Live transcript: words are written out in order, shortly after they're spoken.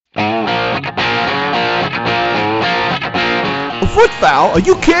A foot foul? Are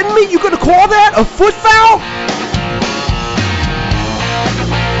you kidding me? You gonna call that a foot foul?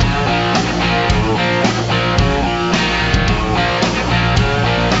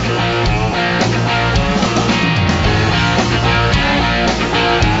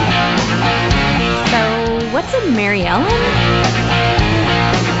 So, what's a Mary Ellen?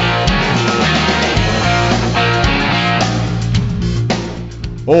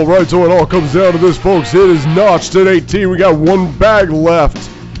 All right, so it all comes down to this, folks. It is notched at 18. We got one bag left.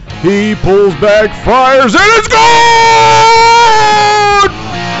 He pulls back, fires, and it's good!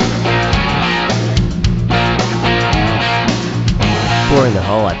 Four in the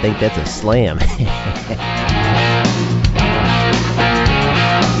hole, I think that's a slam.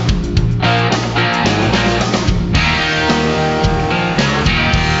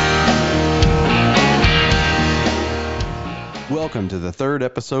 Welcome to the third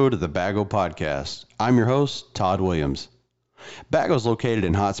episode of the Bago Podcast. I'm your host, Todd Williams. Bago is located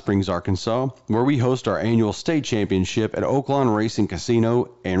in Hot Springs, Arkansas, where we host our annual state championship at Oaklawn Racing Casino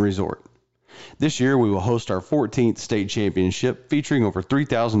and Resort. This year, we will host our 14th state championship featuring over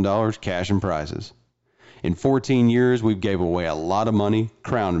 $3,000 cash and prizes. In 14 years, we've gave away a lot of money,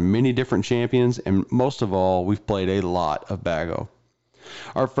 crowned many different champions, and most of all, we've played a lot of Bago.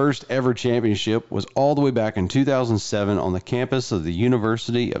 Our first ever championship was all the way back in 2007 on the campus of the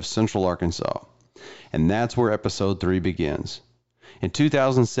University of Central Arkansas. And that's where episode 3 begins. In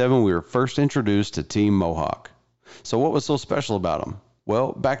 2007, we were first introduced to Team Mohawk. So what was so special about them?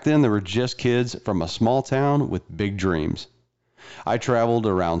 Well, back then they were just kids from a small town with big dreams. I traveled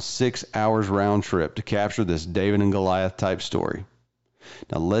around 6 hours round trip to capture this David and Goliath type story.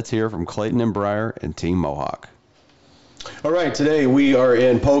 Now let's hear from Clayton and Briar and Team Mohawk. All right, today we are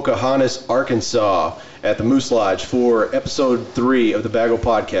in Pocahontas, Arkansas at the Moose Lodge for episode 3 of the Bago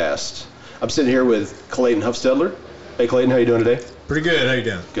Podcast. I'm sitting here with Clayton Huffstedler. Hey, Clayton, how you doing today? Pretty good. How you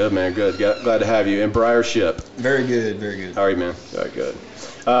doing? Good, man, good. Glad to have you. And Briar Ship. Very good, very good. All right, man. All right, good.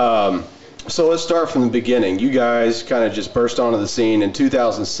 So let's start from the beginning. You guys kind of just burst onto the scene in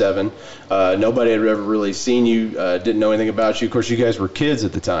 2007. Nobody had ever really seen you, didn't know anything about you. Of course, you guys were kids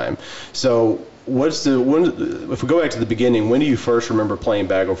at the time. So if we go back to the beginning, when do you first remember playing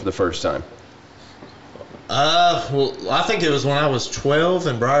Bago for the first time? Well, I think it was when I was 12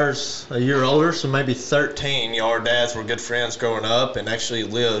 and Briar's a year older, so maybe 13. Our dads were good friends growing up and actually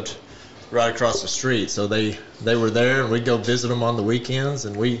lived right across the street. So they were there, and we'd go visit them on the weekends,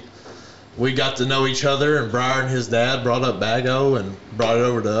 and we got to know each other, and Briar and his dad brought up Bago and brought it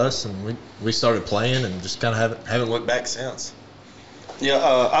over to us, and we started playing and just kind of haven't looked back since.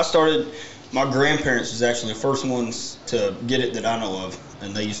 Yeah, I started. My grandparents was actually the first ones to get it that I know of,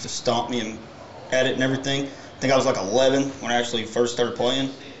 and they used to stomp me at it and everything. I think I was like 11 when I actually first started playing,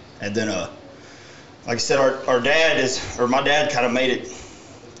 and then like I said, my dad kind of made it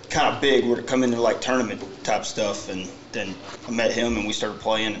kind of big where to come into like tournament type stuff, and then I met him and we started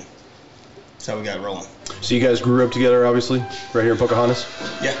playing, and that's how we got rolling. So you guys grew up together, obviously, right here in Pocahontas?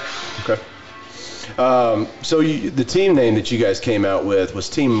 Yeah. Okay. So the team name that you guys came out with was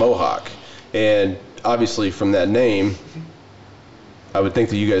Team Mohawk. And obviously from that name, I would think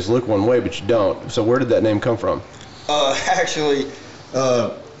that you guys look one way, but you don't. So where did that name come from? Actually,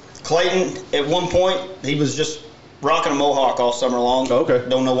 Clayton, at one point, he was just rocking a mohawk all summer long. Okay.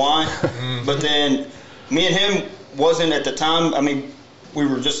 Don't know why. But then me and him wasn't at the time. I mean, we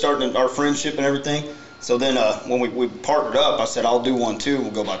were just starting our friendship and everything. So then when we partnered up, I said, I'll do one too.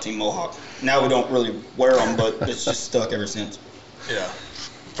 We'll go by Team Mohawk. Now we don't really wear them, but it's just stuck ever since. Yeah.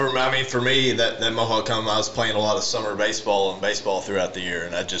 For me, that Mohawk I was playing a lot of summer baseball throughout the year,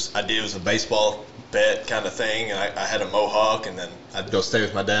 and I did it was a baseball bet kind of thing, and I had a Mohawk, and then I'd go stay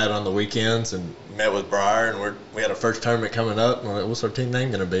with my dad on the weekends and met with Briar, and we had our first tournament coming up, and we're like, what's our team name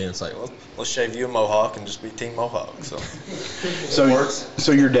going to be? And it's like, well, let's shave you a Mohawk and just be Team Mohawk. So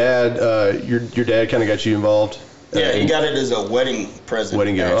your dad kind of got you involved? Yeah, he got it as a wedding present.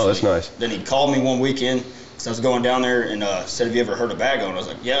 Wedding gift. Oh, that's nice. Then he called me one weekend. So I was going down there and said, have you ever heard of Bago? And I was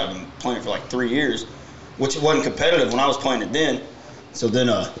like, yeah, I've been playing it for like 3 years, which it wasn't competitive when I was playing it then. So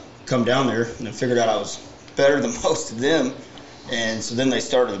then come down there and then figured out I was better than most of them. And so then they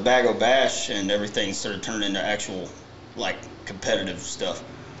started the Bago Bash, and everything started turning into actual like competitive stuff.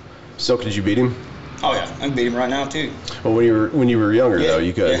 So could you beat him? Oh yeah, I can beat him right now too. Well, when you were younger though,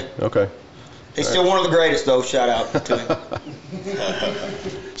 you could. Yeah. Okay. He's still one of the greatest though. Shout out to him.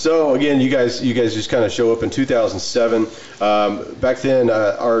 So again, you guys just kind of show up in 2007. Back then,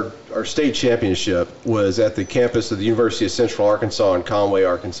 our state championship was at the campus of the University of Central Arkansas in Conway,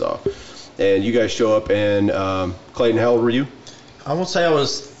 Arkansas. And you guys show up, and Clayton, how old were you? I won't say I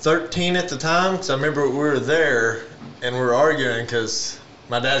was 13 at the time, because I remember we were there and we were arguing because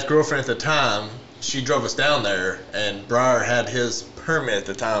my dad's girlfriend at the time, she drove us down there, and Briar had his permit at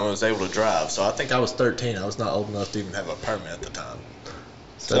the time and was able to drive. So I think I was 13. I was not old enough to even have a permit at the time.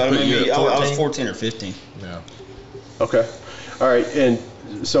 So that made me, I was 14 or 15. Yeah. Okay. All right. And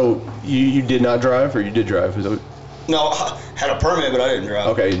so you did not drive, or you did drive? Is that what- No, I had a permit, but I didn't drive.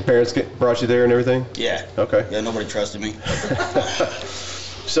 Okay. Your parents brought you there and everything? Yeah. Okay. Yeah, nobody trusted me.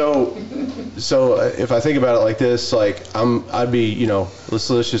 So if I think about it like this, like I'd be, you know, let's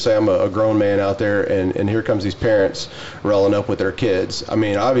just say I'm a grown man out there, and here comes these parents rolling up with their kids. I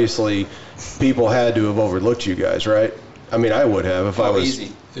mean, obviously, people had to have overlooked you guys, right? I mean, I would have if I was.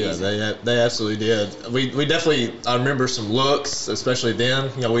 Easy. Yeah, they absolutely did. We definitely, I remember some looks, especially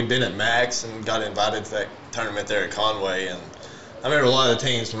then. You know, we'd been at Max and got invited to that tournament there at Conway, and I remember a lot of the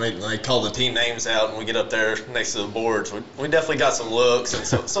teams when they call the team names out and we get up there next to the boards, we definitely got some looks, and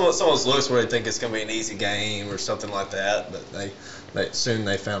some of those looks where they think it's going to be an easy game or something like that, but they soon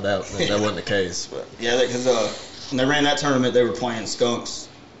found out that wasn't the case. But Yeah, because when they ran that tournament, they were playing Skunks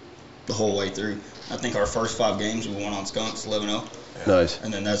the whole way through. I think our first 5 games we won on Skunks 11-0. Nice.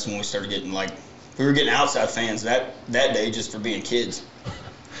 And then that's when we started getting, like, we were getting outside fans that day just for being kids.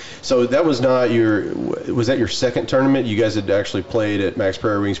 So that was not was that your second tournament? You guys had actually played at Max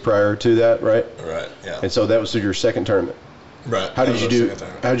Prairie Wings prior to that, right? right, yeah. And so that was your second tournament. Right. How did you do?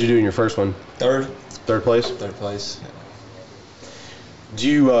 How did you do in your first one? Third. Third place. Third place. Do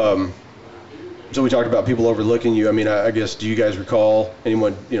you? So we talked about people overlooking you. I mean, I guess, do you guys recall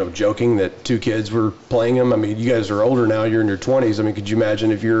anyone, you know, joking that 2 kids were playing them? I mean, you guys are older now. You're in your 20s. I mean, could you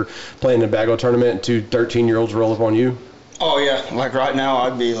imagine if you're playing a Bago tournament and 2 13-year-olds roll up on you? Oh yeah, like right now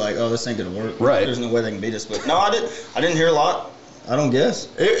I'd be like, oh, this ain't gonna work. Right. There's no way they can beat us. But no, I didn't hear a lot. I don't guess.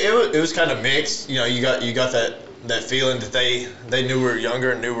 It was kind of mixed. You know, you got that feeling that they knew we were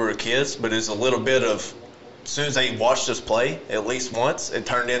younger and knew we were kids, but it's a little bit of, as soon as they watched us play at least once, it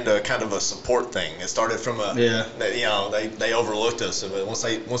turned into kind of a support thing. It started from they overlooked us, but once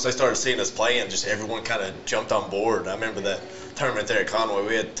they started seeing us play, and just everyone kind of jumped on board. I remember that tournament there at Conway,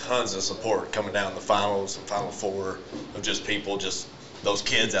 we had tons of support coming down the finals and Final Four of just people, just those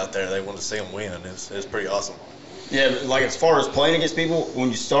kids out there. They wanted to see them win. It was pretty awesome. Yeah, but like as far as playing against people, when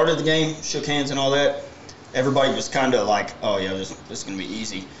you started the game, shook hands and all that, everybody was kind of like, oh yeah, this is gonna be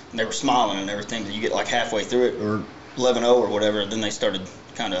easy, and they were smiling and everything. But you get like halfway through it, or 11-0 or whatever, and then they started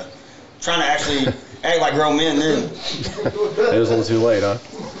kind of trying to actually act like grown men. Then It was a little too late, huh?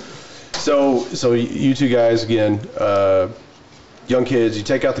 So you 2 guys again, young kids. You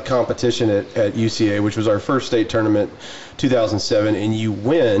take out the competition at UCA, which was our first state tournament, 2007, and you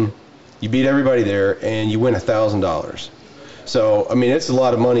win. You beat everybody there, and you win $1,000. So, I mean, it's a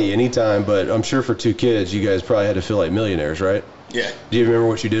lot of money anytime, but I'm sure for 2 kids, you guys probably had to feel like millionaires, right? yeah, Do you remember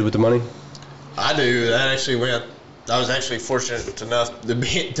what you did with the money? I do. That actually went. I was actually fortunate enough to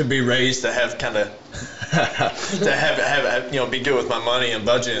be raised to have kind of to have be good with my money and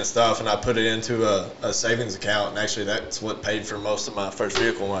budget and stuff, and I put it into a savings account, and actually that's what paid for most of my first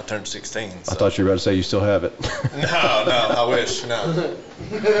vehicle when I turned 16. So. I thought you were about to say you still have it. No, I wish. No.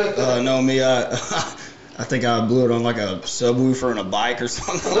 no, me, I think I blew it on like a subwoofer and a bike or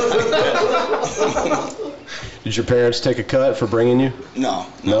something like that. Did your parents take a cut for bringing you? No.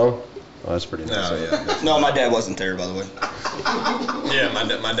 No? Oh, that's pretty nice. No, yeah. No, my dad wasn't there, by the way. Yeah,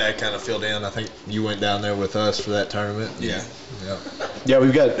 my dad kind of filled in. I think you went down there with us for that tournament. Yeah. Yeah. Yeah,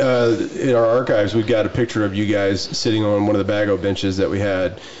 we've got, in our archives, we've got a picture of you guys sitting on one of the Bago benches that we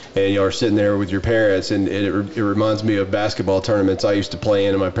had, and you are sitting there with your parents, and it reminds me of basketball tournaments I used to play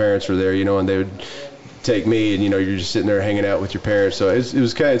in, and my parents were there, and they would take me, and you're just sitting there hanging out with your parents. So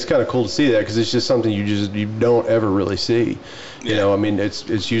it's kind of cool to see that, because it's just something you don't ever really see. I mean,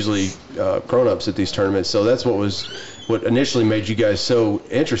 it's usually grown-ups at these tournaments. So that's what initially made you guys so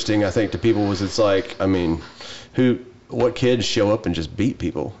interesting, I think, to people, was it's like, I mean, what kids show up and just beat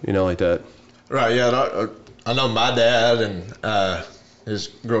people, like that? Right. Yeah. I know my dad and his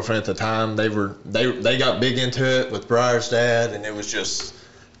girlfriend at the time. They got big into it with Briar's dad, and it was just.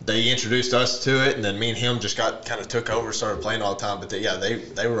 They introduced us to it, and then me and him just kind of took over, started playing all the time. But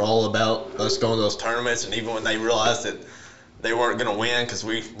they were all about us going to those tournaments, and even when they realized that they weren't going to win because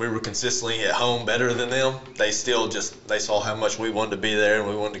we were consistently at home better than them, they still they saw how much we wanted to be there and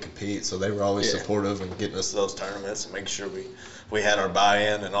we wanted to compete. So they were always supportive and getting us to those tournaments and making sure we had our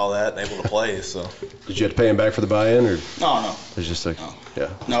buy-in and all that and able to play. So did you have to pay them back for the buy-in, or No. it's just like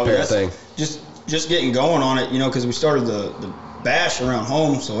No, parent that's thing? just getting going on it, because we started the bash around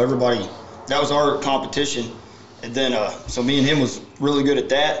home, so everybody, that was our competition, and then so me and him was really good at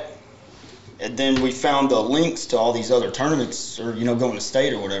that, And then we found the links to all these other tournaments, or going to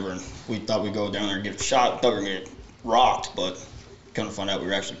state or whatever, and we thought we'd go down there and get a shot. Thought we were gonna get rocked, but come to find out we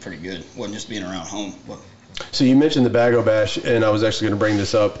were actually pretty good. It wasn't just being around home. But So you mentioned the Bago Bash, and I was actually going to bring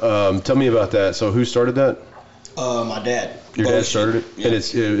this up. Tell me about that. So who started that? my dad. Your dad started it, Yeah. and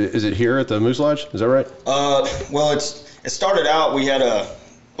is it here at the Moose Lodge? Is that right? Well, it started out, we had a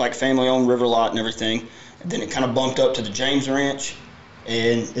family-owned river lot and everything, and then it kind of bumped up to the James Ranch,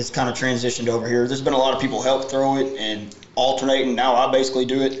 and it's kind of transitioned over here. There's been a lot of people help throw it and alternating. Now I basically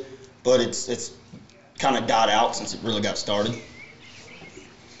do it, but it's kind of died out since it really got started.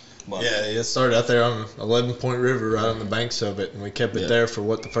 But, Yeah, it started out there on 11 Point River, right on the banks of it, and we kept it there for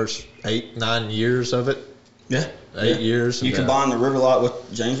the first 8-9 years of it. Yeah. 8 years. You and, combine the river lot with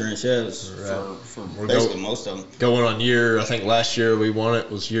James Ranch, yeah, it's Right. for We're basically most of them. Going on year, I think last year we won it.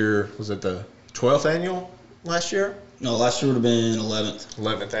 Was it the 12th annual last year? No, last year would have been 11th.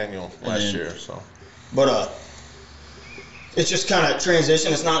 11th annual And last then- year. So But it's just kind of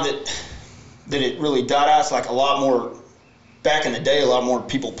transition. It's not that it really died out. It's like a lot more. Back in the day, a lot more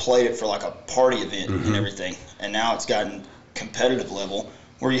people played it for like a party event and everything. And now it's gotten competitive level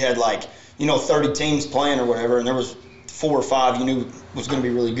where you had 30 teams playing or whatever, and there was 4 or 5 you knew was going to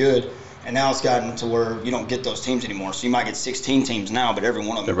be really good. And now it's gotten to where you don't get those teams anymore. So you might get 16 teams now, but every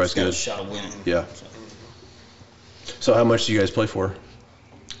one of them Everybody's has got a good. shot of winning. Yeah. So how much do you guys play for?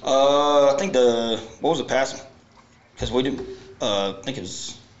 I think what was the passing? Because we did, I think it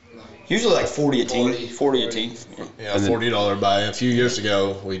was usually like 40 a team. 40 a team. yeah, And then- $40 buy-in. A few years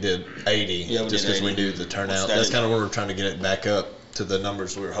ago we did 80, Yeah, we just did because we 80. knew the turnout. What's that? That's kind of where we're trying to get it back up to the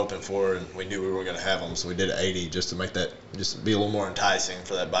numbers we were hoping for, and we knew we were going to have them, so we did 80 just to make that just be a little more enticing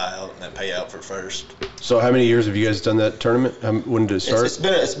for that buyout and that payout for first. So how many years have you guys done that tournament? When did it start? It's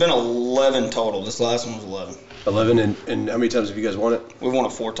been 11 total. This last one was 11. 11, and how many times have you guys won it? We won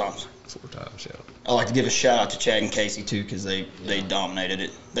it 4 times. 4 times, yeah. I like to give a shout out to Chad and Casey too, because they dominated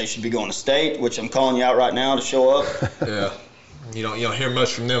it. They should be going to state, which I'm calling you out right now to show up. Yeah. You don't hear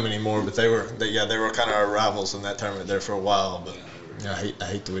much from them anymore, but they were kind of our rivals in that tournament there for a while. But yeah, I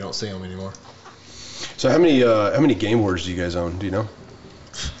hate that we don't see them anymore. So how many game boards do you guys own? Do you know?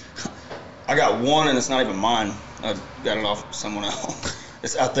 I got one, and it's not even mine. I got it off someone else.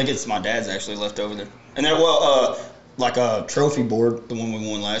 I think it's my dad's actually left over there. And then, like a trophy board, the one we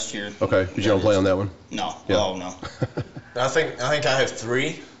won last year. Okay. Did you don't play on that one? No. Yeah. Oh no. I think I have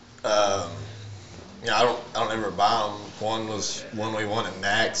 3. I don't ever buy them. One was one we won at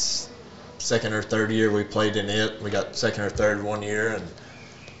Max. Second or third year we played in it. We got second or third one year and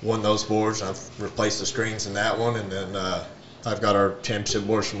won those boards. I've replaced the screens in that one, and then I've got our championship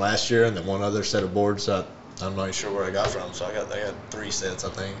boards from last year, and then one other set of boards that I'm not even sure where I got from. So I got 3 sets, I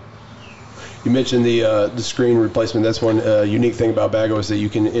think. You mentioned the screen replacement. That's one unique thing about Bago is that you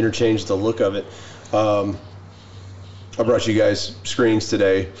can interchange the look of it. I brought you guys screens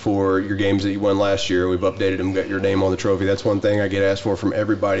today for your games that you won last year. We've updated them, got your name on the trophy. That's one thing I get asked for from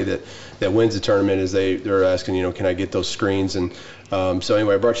everybody that wins the tournament is they're asking, can I get those screens? And so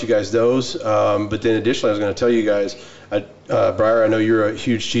anyway, I brought you guys those. But then additionally, I was going to tell you guys, Briar, I know you're a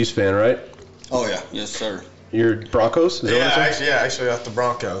huge Chiefs fan, right? Oh yeah. Yes sir. You're Broncos? Is that what it says? Actually got the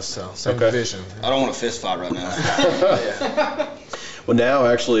Broncos, so same Okay. division. I don't want a fist fight right now. Well, now,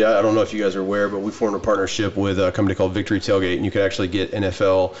 actually, I don't know if you guys are aware, but we formed a partnership with a company called Victory Tailgate, and you can actually get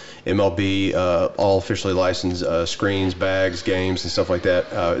NFL, MLB, all officially licensed screens, bags, games, and stuff like that.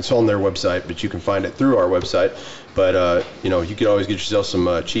 It's on their website, but you can find it through our website. But, you could always get yourself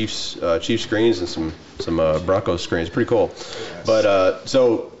some Chiefs screens and some Broncos screens. Pretty cool. But,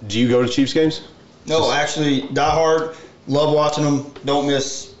 so, do you go to Chiefs games? No, actually, die hard. Love watching them. Don't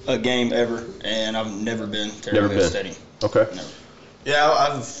miss a game ever. And I've never been to Never Arrowhead been. Stadium. Okay. Never. Yeah,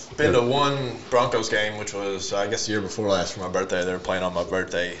 I've been to one Broncos game, which was I guess the year before last for my birthday. They were playing on my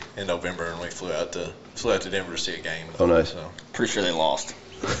birthday in November, and we flew out to Denver to see a game. Oh, nice. So Pretty sure they lost.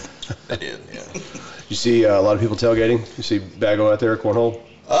 they did, yeah. You see a lot of people tailgating? You see Bago out there at Cornhole?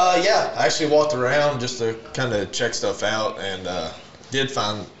 Yeah, I actually walked around just to kind of check stuff out, and did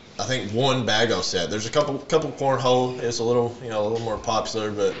find I think one Bago set. There's a couple cornhole. It's a little more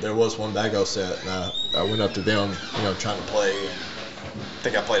popular, but there was one Bago set, and I went up to them, trying to play. And I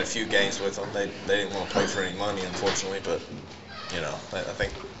think I played a few games with them. They didn't want to play for any money, unfortunately, but I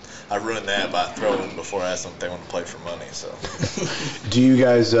think I ruined that by throwing them before I asked them if they want to play for money. So. Do you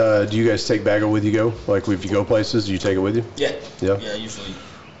guys take Bago with you go? Like if you go places, do you take it with you? Yeah. Yeah. Yeah, usually.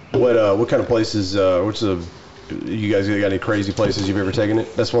 What kind of places? You guys got any crazy places you've ever taken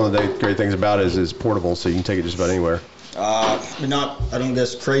it? That's one of the great things about it is it's portable, so you can take it just about anywhere. But not, I don't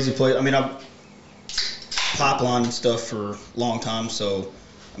guess crazy place. I mean, I've pipeline and stuff for a long time, so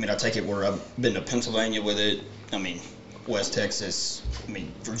I mean, I take it where I've been to Pennsylvania with it. I mean, West Texas. I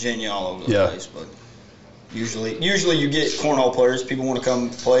mean, Virginia, all over the place. But usually you get cornhole players. People want to come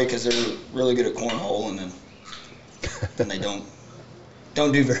play because they're really good at cornhole, and then they don't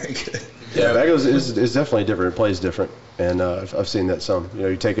do very good. Yeah, Bagos is definitely different. It plays different, and I've seen that some. You know,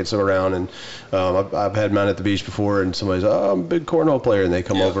 you take it so around, and I've had mine at the beach before, and somebody's, oh, I'm a big cornhole player, and they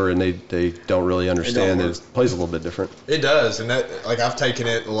come over and they don't really understand that it plays a little bit different. It does, and that, like, I've taken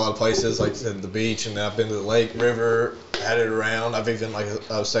it a lot of places, like I said, the beach, and I've been to the lake, river, had it around. I've even, like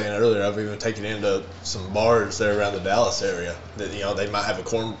I was saying earlier, I've even taken it into some bars there around the Dallas area that, you know, they might have a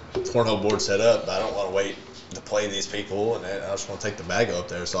cornhole board set up, but I don't want to wait to play these people, and I just want to take the Bago up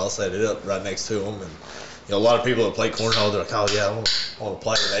there, so I'll set it up right next to them. And you know, a lot of people that play cornhole, they're like, oh yeah, I want to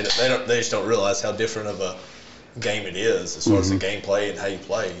play. And they just don't realize how different of a game it is as far as the gameplay and how you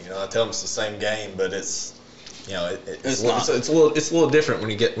play. You know, I tell them it's the same game, but it's, you know, it's a little different when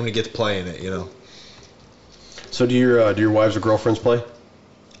you get to playing it. You know. So do your wives or girlfriends play?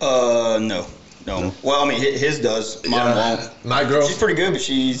 No. Well, I mean, his does. Mine won't. My girl, she's pretty good, but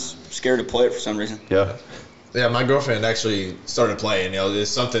she's scared to play it for some reason. Yeah. Yeah, my girlfriend actually started playing. You know,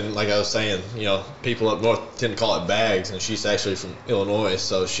 it's something, like I was saying, you know, people up north tend to call it bags, and she's actually from Illinois,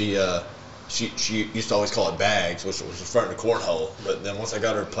 so she used to always call it bags, which was referring to cornhole. But then once I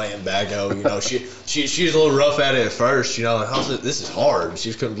got her playing Bago, you know, she was a little rough at it at first. You know, like, this is hard. She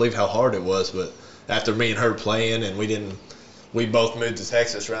just couldn't believe how hard it was. But after me and her playing, and we both moved to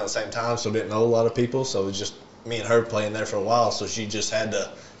Texas around the same time, so didn't know a lot of people. So it was just me and her playing there for a while. So she just had to.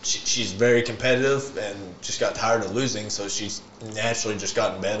 She's very competitive and just got tired of losing, so she's naturally just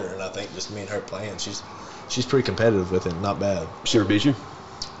gotten better. And I think just me and her playing, she's pretty competitive with it, not bad. She ever beat you?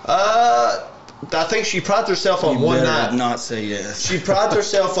 I think she prided herself on one night. Not say yes. She prided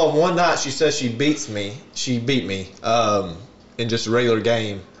herself on one night. She says she beat me in just a regular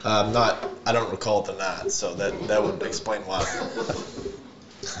game. I don't recall the night, so that would explain why.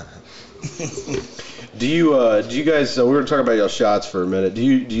 Do you guys? So we were talking about your shots for a minute. Do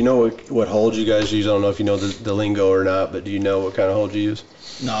you know what holds you guys use? I don't know if you know the lingo or not, but do you know what kind of hold you use?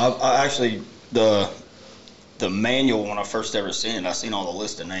 No, I actually the manual when I first ever seen it, I seen all the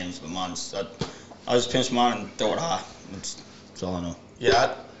list of names, but mine's I just pinch mine and throw it high. That's all I know.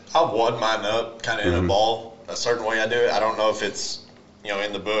 Yeah, I wad mine up kind of in a ball a certain way. I do it. I don't know if it's, you know,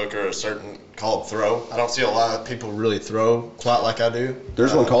 in the book or a certain called throw. I don't see a lot of people really throw quite like I do.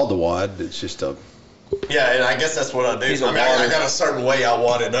 There's one called the wad. It's just a. Yeah, and I guess that's what I do. I got a certain way I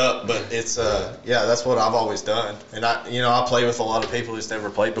wad it up, but it's that's what I've always done. And I play with a lot of people who's never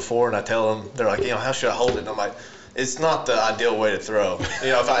played before, and I tell them, they're like, you know, how should I hold it? And I'm like, it's not the ideal way to throw.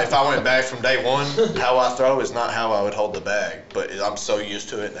 You know, if I went back from day one, how I throw is not how I would hold the bag. But I'm so used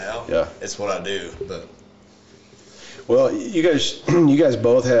to it now. Yeah, it's what I do. But. Well, you guys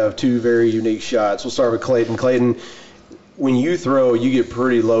both have two very unique shots. We'll start with Clayton. Clayton, when you throw, you get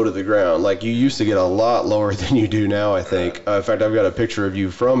pretty low to the ground. Like, you used to get a lot lower than you do now, I think. In fact, I've got a picture of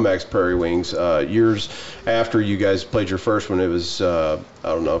you from Max Prairie Wings years after you guys played your first one. It was, I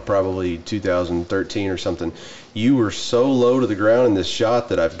don't know, probably 2013 or something. You were so low to the ground in this shot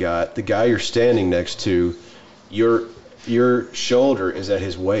that I've got. The guy you're standing next to, your shoulder is at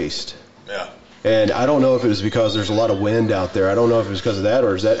his waist. Yeah. And I don't know if it was because there's a lot of wind out there. I don't know if it was because of that,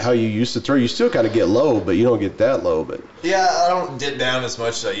 or is that how you used to throw? You still kind of get low, but you don't get that low. But yeah, I don't dip down as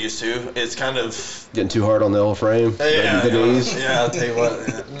much as I used to. It's kind of getting too hard on the old frame. Yeah, the knees. Yeah, I'll tell you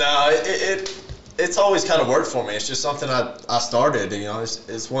what. No, it's always kind of worked for me. It's just something I started. You know,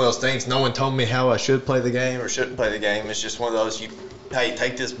 it's one of those things. No one told me how I should play the game or shouldn't play the game. It's just one of those. Hey,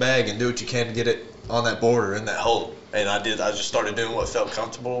 take this bag and do what you can to get it on that board or in that hole. And I just started doing what felt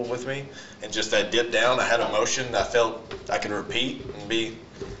comfortable with me. And just that dip down, I had a motion I felt I could repeat and be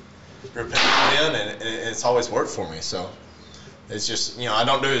repetitive in, and it's always worked for me. So it's just, you know, I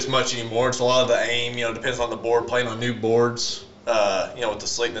don't do as much anymore. It's a lot of the aim, you know, depends on the board, playing on new boards. You know, with the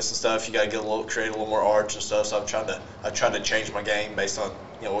sleekness and stuff, you got to create a little more arch and stuff. So I try to change my game based on,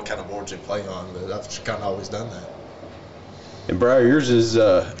 you know, what kind of boards you play on. But I've just kind of always done that. And Briar, yours is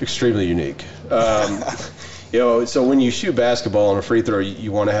extremely unique. You know, so when you shoot basketball on a free throw,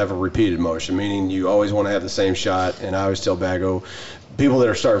 you want to have a repeated motion, meaning you always want to have the same shot. And I always tell Bago, people that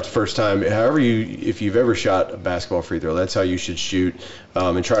are starting for the first time, if you've ever shot a basketball free throw, that's how you should shoot,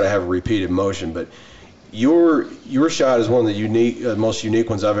 and try to have a repeated motion. But your shot is one of the most unique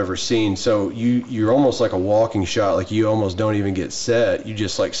ones I've ever seen. So you're almost like a walking shot, like you almost don't even get set. You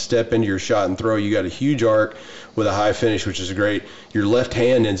just like step into your shot and throw. You got a huge arc with a high finish, which is great. Your left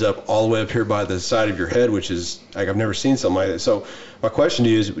hand ends up all the way up here by the side of your head, which is like I've never seen something like that. So my question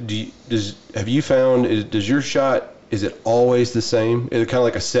to you is, have you found, does your shot is it always the same? Is it kind of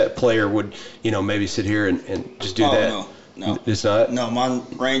like a set player would, maybe sit here and just do that? No. It's not? No, mine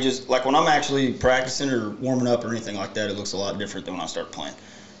ranges, like when I'm actually practicing or warming up or anything like that, it looks a lot different than when I start playing.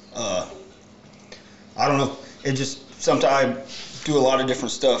 I don't know. It just, sometimes I do a lot of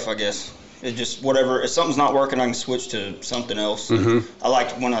different stuff, I guess. It just, whatever, if something's not working, I can switch to something else. Mm-hmm. I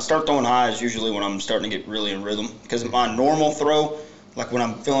like, when I start throwing high is usually when I'm starting to get really in rhythm. Because my normal throw, like when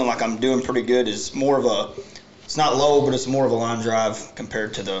I'm feeling like I'm doing pretty good, is more of a, it's not low, but it's more of a line drive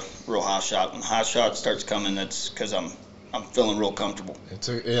compared to the real high shot. When the high shot starts coming, that's because I'm feeling real comfortable.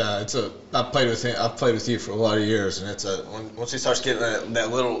 I've played with you for a lot of years, and once he starts getting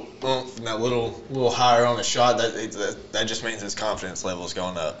that little oomph and that little higher on the shot, that just means his confidence level is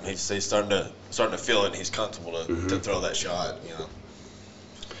going up. He's starting to feel it, and he's comfortable to throw that shot.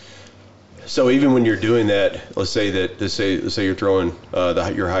 So even when you're doing that, let's say you're throwing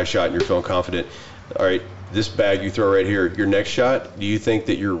your high shot and you're feeling confident. All right, this bag you throw right here, your next shot, do you think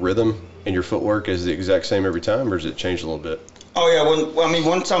that your rhythm and your footwork is the exact same every time, or does it change a little bit? Oh yeah,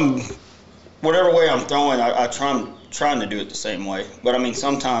 once I'm, whatever way I'm throwing, I trying to do it the same way. But I mean,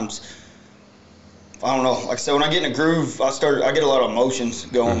 sometimes, I don't know. Like I said, when I get in a groove, I get a lot of emotions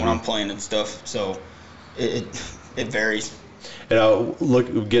going when I'm playing and stuff. So it varies.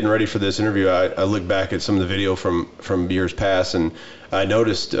 And getting ready for this interview, I look back at some of the video from years past, and I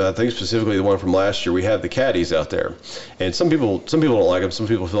noticed, I think specifically the one from last year, we have the caddies out there. And some people don't like them. Some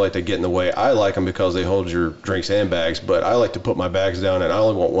people feel like they get in the way. I like them because they hold your drinks and bags, but I like to put my bags down, and I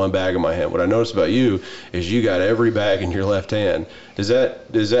only want one bag in my hand. What I noticed about you is you got every bag in your left hand. Is that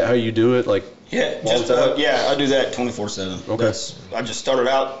how you do it? Like, yeah, I do that 24/7. Okay. I just started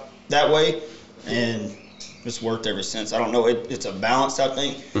out that way, and it's worked ever since. I don't know. It's a balance, I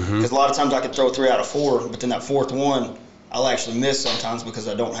think. Because a lot of times I could throw 3 out of 4, but then that fourth one, I'll actually miss sometimes because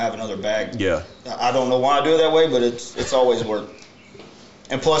I don't have another bag. Yeah. I don't know why I do it that way, but it's always worked.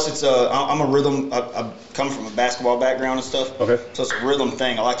 And plus, I'm a rhythm. I come from a basketball background and stuff. Okay. So it's a rhythm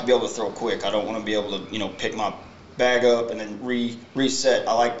thing. I like to be able to throw quick. I don't want to be able to, pick my bag up and then reset.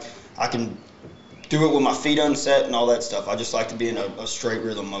 I can do it with my feet unset and all that stuff. I just like to be in a straight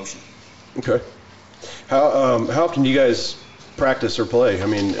rhythm motion. Okay. How often do you guys practice or play? I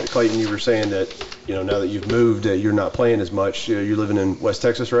mean, Clayton, you were saying that, now that you've moved, you're not playing as much. You're living in West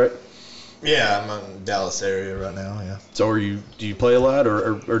Texas, right? Yeah, I'm in the Dallas area right now, yeah. So do you play a lot,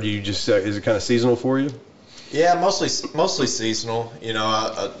 or do you just, is it kind of seasonal for you? Yeah, mostly seasonal.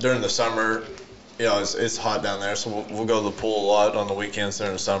 During the summer, it's hot down there, so we'll go to the pool a lot on the weekends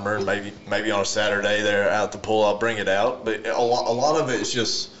during the summer, and maybe on a Saturday they're out at the pool, I'll bring it out. But a lot of it is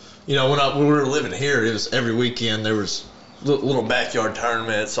just, when we were living here, it was every weekend there was little backyard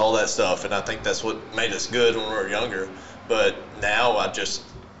tournaments, all that stuff, and I think that's what made us good when we were younger. But now I just,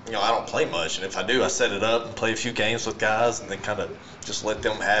 I don't play much, and if I do, I set it up and play a few games with guys, and then kind of just let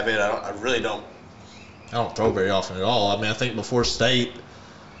them have it. I don't throw very often at all. I mean, I think before state,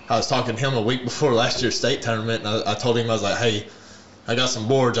 I was talking to him a week before last year's state tournament, and I told him, I was like, hey, I got some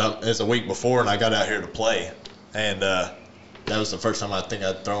boards. It's a week before, and I got out here to play, and that was the first time I think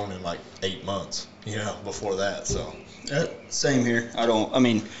I'd thrown in like 8 months, before that. So same here.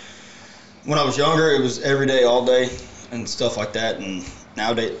 When I was younger, it was every day, all day, and stuff like that. And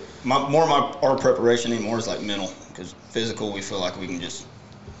nowadays, our preparation anymore is like mental, because physical, we feel like we can just.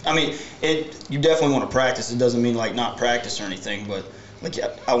 You definitely want to practice. It doesn't mean like not practice or anything, but like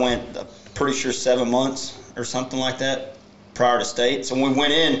I went, pretty sure 7 months or something like that prior to state. So when we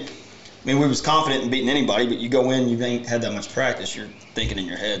went in, we was confident in beating anybody, but you go in, you ain't had that much practice. You're thinking in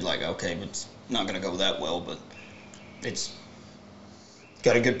your head like, okay, but it's not going to go that well, but it's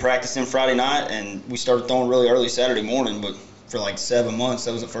got a good practice in Friday night, and we started throwing really early Saturday morning, but for like 7 months,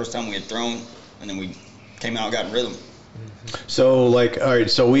 that was the first time we had thrown, and then we came out and got in rhythm. So, all right,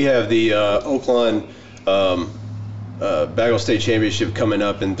 so we have the Oaklawn Bagel State Championship coming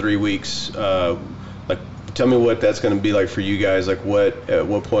up in 3 weeks. Tell me what that's going to be like for you guys. Like, at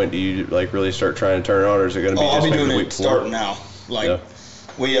what point do you really start trying to turn it on, or is it going to be just I'll be like doing the it week starting now.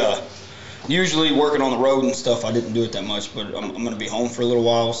 We usually working on the road and stuff. I didn't do it that much, but I'm going to be home for a little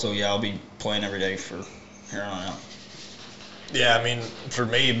while, so yeah, I'll be playing every day for here on out. Yeah, for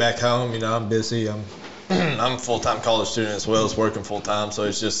me back home, I'm busy. I'm a full-time college student as well as working full-time, so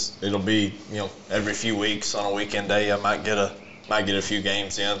it'll be every few weeks on a weekend day I might get a few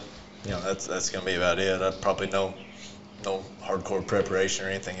games in. That's gonna be about it. I probably no hardcore preparation or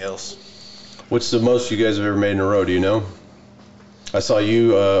anything else. What's the most you guys have ever made in a row? Do you know? I saw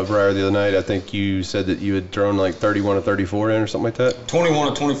you, Briar, the other night. I think you said that you had thrown like 31 or 34 in or something like that.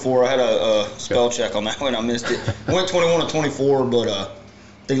 21 or 24. I had a spell check on that one. I missed it. I went 21 or 24, but I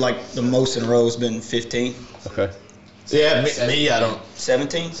think like the most in a row has been 15. Okay. Yeah, me I don't.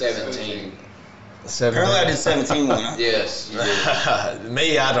 17? 17. Apparently I did 17 one. Huh? Yes. You did.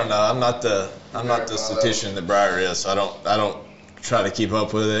 Me, I don't know. I'm not the statistician that Briar is, so I don't try to keep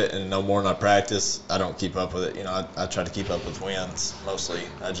up with it, and no more than I practice, I don't keep up with it. You know, I try to keep up with wins mostly.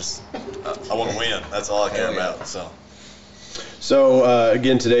 I want to win. That's all I care about. So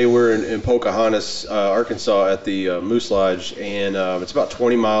again, today we're in Pocahontas, Arkansas, at the Moose Lodge, and it's about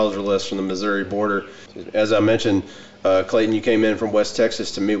 20 miles or less from the Missouri border. As I mentioned, Clayton, you came in from West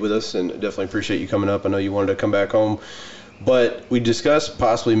Texas to meet with us, and definitely appreciate you coming up. I know you wanted to come back home, but we discussed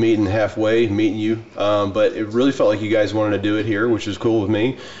possibly meeting you, but it really felt like you guys wanted to do it here, which is cool with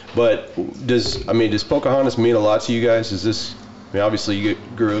me. But does Pocahontas mean a lot to you guys? Obviously you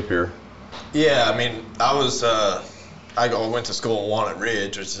grew up here. Yeah, I mean, I went to school in Walnut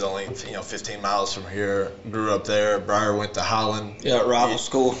Ridge, which is only 15 miles from here. Grew up there. Briar went to Holland. Yeah, rival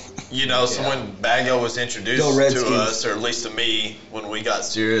school. So when Bago was introduced to us, or at least to me, when we got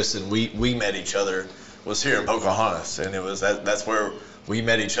serious and we met each other, was here in Pocahontas, and it was that's where we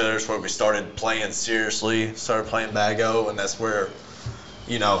met each other. It's where we started playing seriously, started playing Bago, and that's where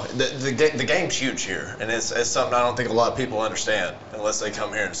the game's huge here, and it's something I don't think a lot of people understand unless they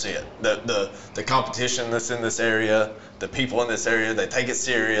come here and see it. The competition that's in this area, the people in this area, they take it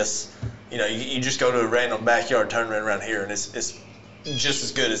serious. You just go to a random backyard tournament around here, and it's just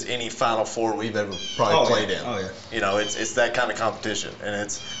as good as any Final Four we've ever probably played in. Oh yeah. It's that kind of competition, and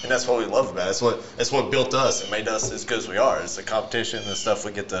that's what we love about it. It's what built us and made us as good as we are. It's the competition and the stuff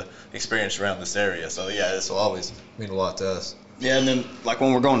we get to experience around this area. So yeah, this will always mean a lot to us. Yeah, and then like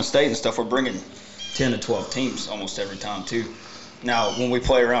when we're going to state and stuff, we're bringing 10 to 12 teams almost every time too. Now when we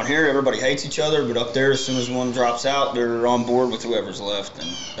play around here, everybody hates each other, but up there, as soon as one drops out, they're on board with whoever's left, and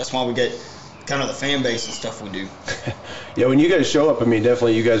that's why we get kind of the fan base and stuff we do. Yeah, when you guys show up,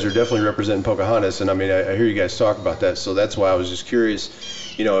 definitely you guys are definitely representing Pocahontas, and I hear you guys talk about that, so that's why I was just curious,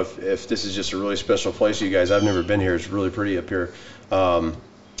 if this is just a really special place to you guys. I've never been here. It's really pretty up here.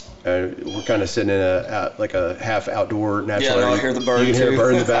 We're kind of sitting in a half outdoor natural area. Yeah, I hear the bird. You can hear a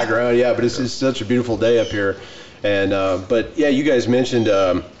bird in the background. Yeah, but it's such a beautiful day up here, and but yeah, you guys mentioned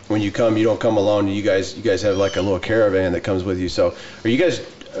when you come, you don't come alone. You guys have like a little caravan that comes with you. So are you guys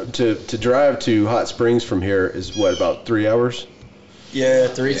to drive to Hot Springs from here is what, about 3 hours? Yeah,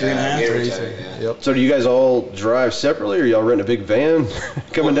 three and a half. Yep. So do you guys all drive separately, or y'all rent a big van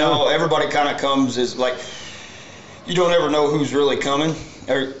coming down? No, everybody kind of comes as like, you don't ever know who's really coming.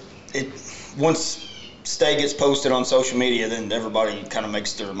 Once state gets posted on social media, then everybody kind of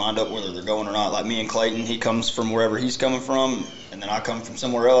makes their mind up whether they're going or not. Like me and Clayton, he comes from wherever he's coming from, and then I come from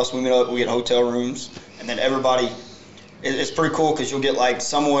somewhere else. We meet up, we get hotel rooms, and then everybody. It's pretty cool because you'll get like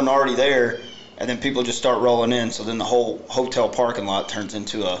someone already there, and then people just start rolling in. So then the whole hotel parking lot turns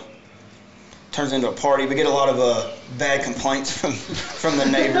into a party. We get a lot of bad complaints from the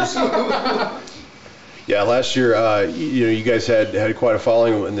neighbors. Yeah, last year, you guys had quite a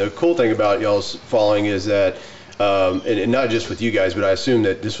following, and the cool thing about y'all's following is that, and not just with you guys, but I assume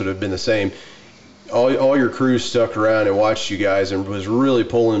that this would have been the same. All your crews stuck around and watched you guys and was really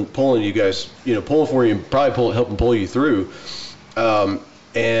pulling you guys, pulling for you and probably helping pull you through. And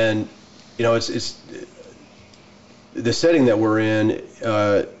it's the setting that we're in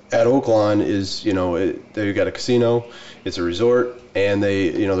at Oaklawn is, they've got a casino, it's a resort, and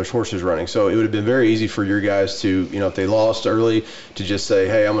there's horses running. So it would have been very easy for your guys to, if they lost early, to just say,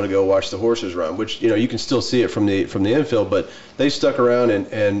 hey, I'm going to go watch the horses run, which, you can still see it from the infield, but they stuck around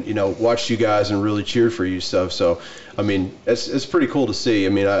and watched you guys and really cheered for you stuff. So, it's pretty cool to see. I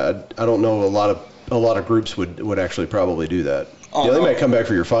don't know a lot of groups would actually probably do that. They might come back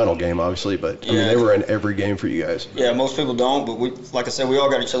for your final game, obviously, but they were in every game for you guys. Yeah, most people don't, but like I said, we all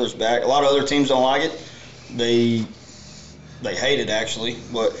got each other's back. A lot of other teams don't like it. They hate it, actually.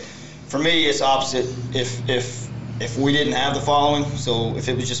 But for me, it's opposite. If we didn't have the following, so if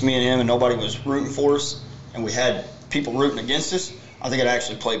it was just me and him and nobody was rooting for us, and we had people rooting against us, I think it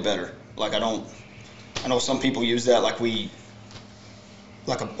actually played better. Like I know some people use that like a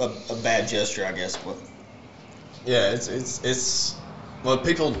bad gesture, I guess, but. Yeah, it's well,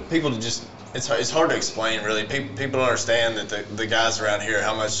 people just it's hard to explain really. People don't understand that the guys around here,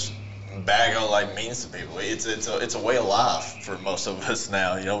 how much Bago means to people. It's a way of life for most of us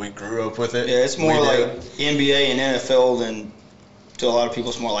now. We grew up with it. Yeah, it's more like NBA and NFL than to a lot of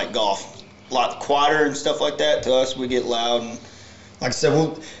people. It's more like golf. A lot quieter and stuff like that. To us, we get loud and like I said,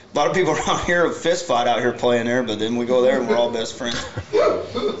 A lot of people around here fist fight out here playing there, but then we go there and we're all best friends.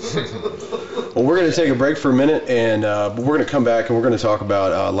 Well, we're going to take a break for a minute, and we're going to come back and we're going to talk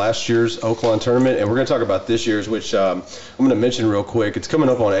about last year's Oaklawn tournament, and we're going to talk about this year's, which I'm going to mention real quick. It's coming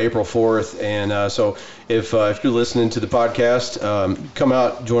up on April 4th, and so if you're listening to the podcast, come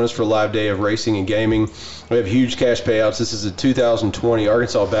out, join us for a live day of racing and gaming. We have huge cash payouts. This is the 2020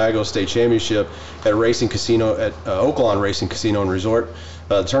 Arkansas Bago State Championship at Racing Casino at Oaklawn Racing Casino and Resort.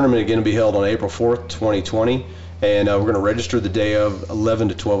 The tournament is going to be held on April 4th, 2020. And we're going to register the day of 11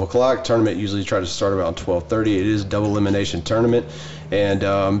 to 12 o'clock. Tournament usually tries to start about 12:30. It is a double elimination tournament. And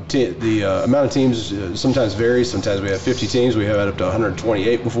the amount of teams sometimes varies. Sometimes we have 50 teams. We have had up to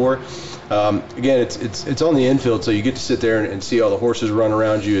 128 before. Again, it's on the infield, so you get to sit there and see all the horses run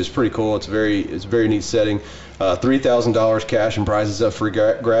around you. It's pretty cool. It's a very neat setting. $3,000 cash and prizes up for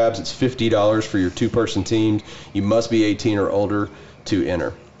grabs. It's $50 for your two-person teams. You must be 18 or older to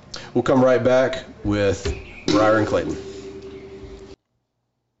enter. We'll come right back with Briar and Clayton.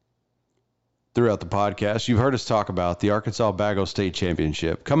 Throughout the podcast, you've heard us talk about the Arkansas Bago State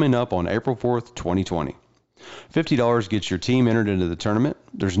Championship coming up on April 4th, 2020. $50 gets your team entered into the tournament.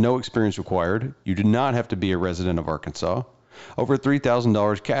 There's no experience required. You do not have to be a resident of Arkansas. Over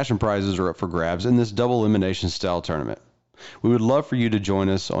 $3,000 cash and prizes are up for grabs in this double elimination style tournament. We would love for you to join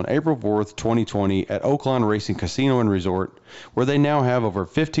us on April 4th, 2020 at Oaklawn Racing Casino and Resort, where they now have over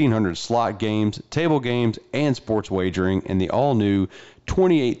 1,500 slot games, table games, and sports wagering in the all-new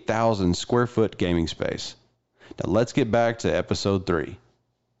 28,000 square foot gaming space. Now let's get back to episode 3.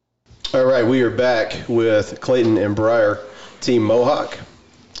 All right, we are back with Clayton and Briar, Team Mohawk.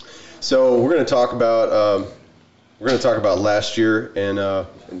 So we're going to talk about last year and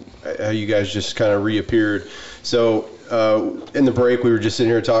how you guys just kind of reappeared. So in the break, we were just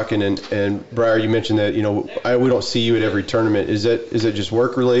sitting here talking, and Briar, you mentioned that we don't see you at every tournament. Is it just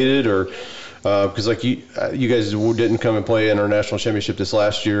work related, or because like you guys didn't come and play in our national championship this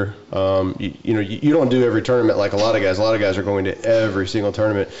last year? You don't do every tournament like a lot of guys. A lot of guys are going to every single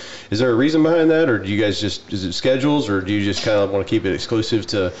tournament. Is there a reason behind that, or do you guys is it schedules, or do you just kind of want to keep it exclusive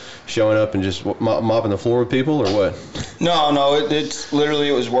to showing up and just mopping the floor with people, or what? No, it's literally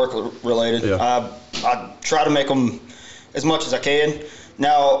it was work related. Yeah. I try to make them as much as I can.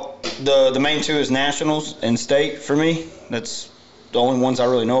 Now, the main two is nationals and state for me. That's the only ones I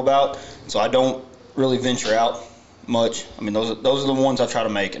really know about. So I don't really venture out much. I mean, those are the ones I try to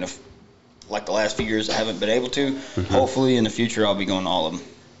make. And if, like the last few years, I haven't been able to, hopefully in the future I'll be going to all of them.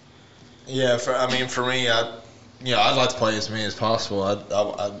 Yeah, for me, I'd like to play as many as possible.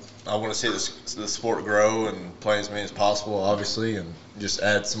 I want to see the sport grow and play as many as possible, obviously, and just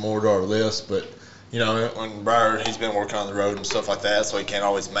add some more to our list. But when Briar, he's been working on the road and stuff like that, so he can't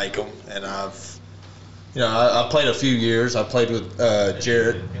always make them. And I played a few years. I played with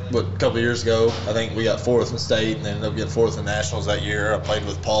Jarrett a couple of years ago. I think we got 4th in state and then ended up getting 4th in nationals that year. I played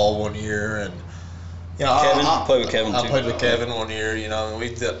with Paul one year, and Kevin, I played with Kevin too. I played with Kevin one year. And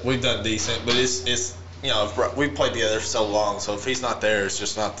we've done decent, but it's we've played together for so long. So if he's not there, it's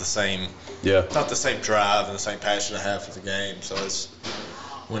just not the same. Yeah. It's not the same drive and the same passion I have for the game. So it's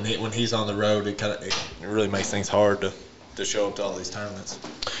when he's on the road, it really makes things hard to show up to all these tournaments.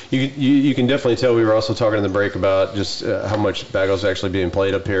 You can definitely tell. We were also talking in the break about just how much Bago's actually being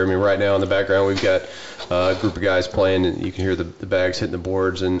played up here. I mean, right now in the background we've got a group of guys playing, and you can hear the bags hitting the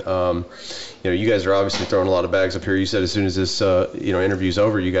boards. And you guys are obviously throwing a lot of bags up here. You said as soon as this interview's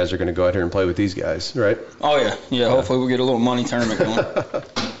over, you guys are going to go out here and play with these guys, right? Oh yeah. Hopefully we'll get a little money tournament going.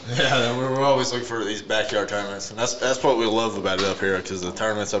 Yeah, we're always looking for these backyard tournaments, and that's what we love about it up here, because the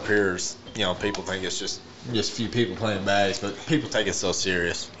tournaments up here is, people think it's just a few people playing bags, but people take it so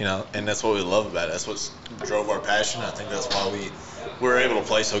serious, and that's what we love about it. That's what drove our passion. I think that's why we're able to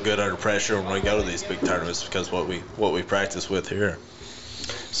play so good under pressure when we go to these big tournaments, because what we practice with here.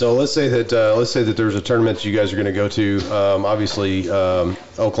 So let's say that there's a tournament that you guys are going to go to. Obviously,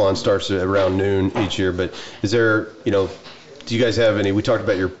 Oaklawn starts at around noon each year, but is there, do you guys have any? We talked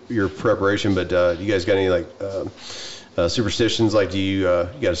about your preparation, but do you guys got any superstitions? Like, do you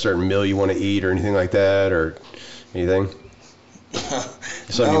got a certain meal you want to eat or anything like that, or anything?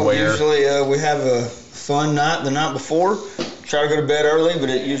 Something you wear? Usually we have a fun night the night before. Try to go to bed early, but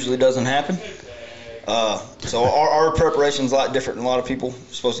it usually doesn't happen. So our preparation's a lot different than a lot of people.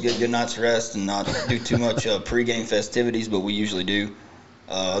 We're supposed to get a good night's rest and not do too much pregame festivities, but we usually do.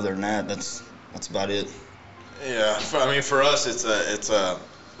 Other than that, that's about it. Yeah, for us, it's a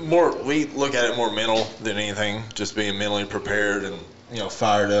more, we look at it more mental than anything, just being mentally prepared and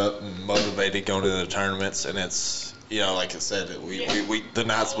fired up and motivated going to the tournaments. And it's like I said, we the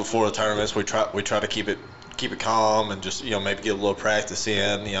nights before the tournaments, we try to keep keep it calm and just, maybe get a little practice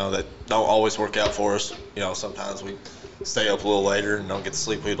in, that don't always work out for us. Sometimes we stay up a little later and don't get the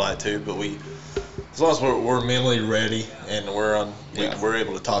sleep we'd like to, but as long as we're mentally ready and we're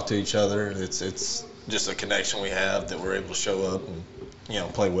able to talk to each other, it's just a connection we have that we're able to show up and,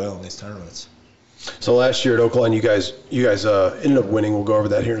 play well in these tournaments. So last year at Oakland, you guys ended up winning. We'll go over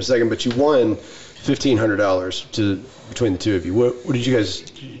that here in a second, but you won $1,500 between the two of you. What did you guys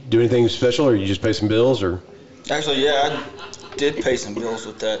do? Anything special, or you just pay some bills, or? Actually, yeah, I did pay some bills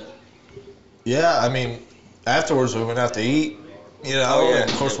with that. Yeah, I mean, afterwards we went out to eat. And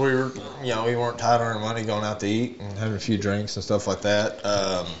of course we were, we weren't tight on our money going out to eat and having a few drinks and stuff like that.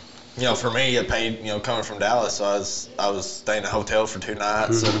 For me, I paid, coming from Dallas, so I was staying in a hotel for 2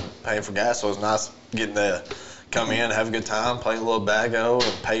 nights and paying for gas. So it was nice getting to come in, have a good time, play a little bago,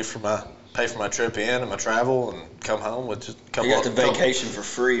 and pay for my trip in and my travel, and come home with just a couple. You got the vacation for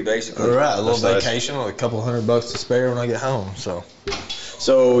free, basically. Right, a little That's vacation with a couple $100 to spare when I get home. So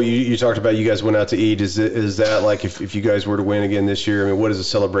you talked about you guys went out to eat. Is that like if you guys were to win again this year? I mean, what does a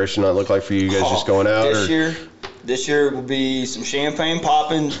celebration not look like for you? You guys just going out? This year will be some champagne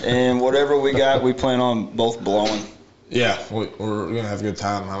popping, and whatever we got, we plan on both blowing. Yeah, we're gonna have a good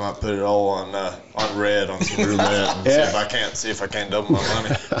time. I might put it all on red on some roulette and see if I can't double my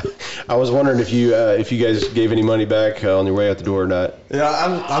money. I was wondering if you guys gave any money back on your way out the door or not. Yeah,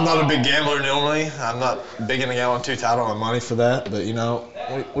 I'm not a big gambler normally. I'm not big into going too tight on my money for that. But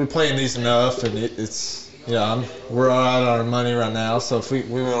we play in these enough, and it's we're all out on our money right now. So if we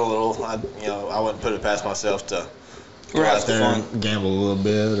win a little, I wouldn't put it past myself to go out there and gamble a little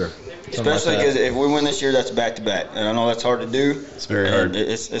bit or. Especially because if we win this year, that's back-to-back, and I know that's hard to do. It's very hard.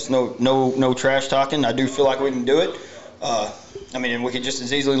 It's no trash talking. I do feel like we can do it. And we could just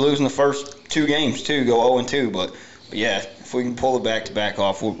as easily lose in the first 2 games too, go 0-2. But yeah, if we can pull the back-to-back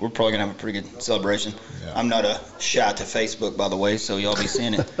off, we're probably gonna have a pretty good celebration. Yeah. I'm not a shot to Facebook, by the way, so y'all be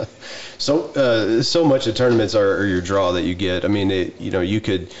seeing it. So much of tournaments are your draw that you get. I mean,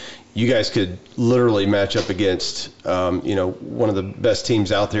 you guys could literally match up against, one of the best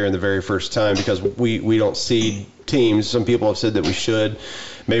teams out there in the very first time, because we don't seed teams. Some people have said that we should.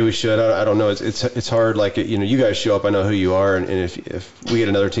 Maybe we should. I don't know. It's hard. Like, you guys show up, I know who you are, and if we get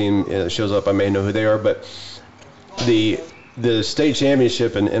another team that shows up, I may know who they are. But the state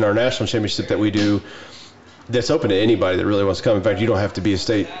championship and our national championship that we do, that's open to anybody that really wants to come. In fact, you don't have to be a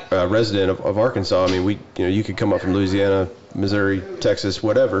state resident of Arkansas. I mean, you could come up from Louisiana, Missouri, Texas,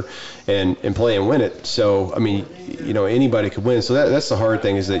 whatever, and play and win it. So, I mean, anybody could win. So that's the hard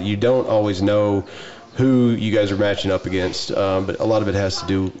thing, is that you don't always know who you guys are matching up against. But a lot of it has to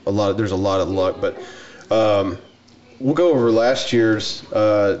do there's a lot of luck. But we'll go over last year's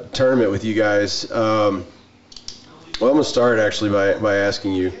tournament with you guys. I'm going to start actually by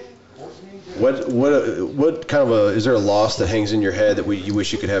asking you, what kind of is there a loss that hangs in your head that you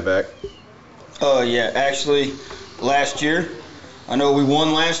wish you could have back? Yeah, actually, last year, I know we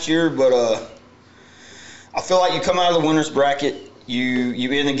won last year, but I feel like you come out of the winner's bracket,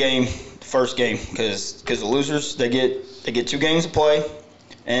 you end the game, first game, because the losers, they get 2 games to play,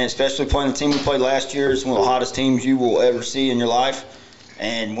 and especially playing the team we played last year, it's one of the hottest teams you will ever see in your life.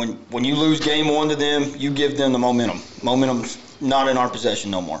 And when you lose game 1 to them, you give them the momentum. Momentum's not in our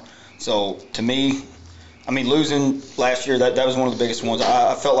possession no more. So to me, losing last year, that was one of the biggest ones.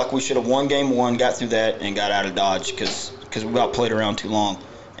 I felt like we should have won game 1, got through that, and got out of Dodge, because we got played around too long.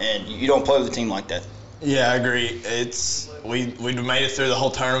 And you don't play with a team like that. Yeah, I agree. We made it through the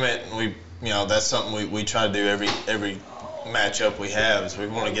whole tournament, and that's something we try to do every matchup we have, is we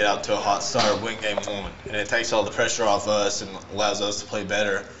want to get out to a hot start, win game 1, and it takes all the pressure off us and allows us to play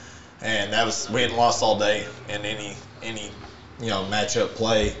better. And we hadn't lost all day in any matchup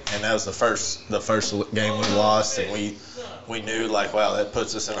play, and that was the first game we lost, and we knew, like, wow, that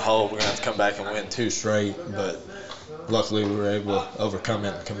puts us in a hole. We're gonna have to come back and win 2 straight, but luckily we were able to overcome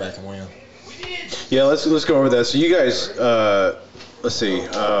it and come back and win. Yeah, let's go over that. So you guys, let's see,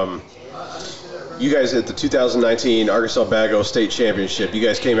 you guys at the 2019 Arkansas Bago State Championship, you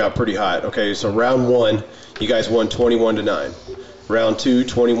guys came out pretty hot. Okay, so round 1, you guys won 21-9. Round 2,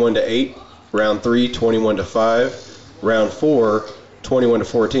 21-8. Round 3, 21-5. Round 4,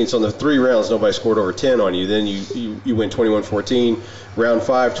 21-14. So in the 3 rounds, nobody scored over 10 on you. Then you win 21-14. Round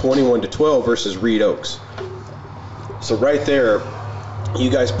 5, 21-12 versus Reed Oaks. So right there, you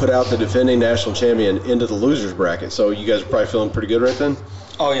guys put out the defending national champion into the losers bracket. So you guys are probably feeling pretty good right then?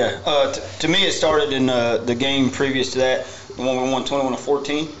 Oh, yeah. To me, it started in the game previous to that, the one we won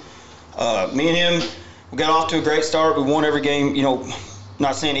 21-14. Me and him, we got off to a great start. We won every game,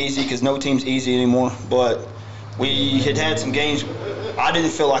 not saying easy, because no team's easy anymore, but we had some games. I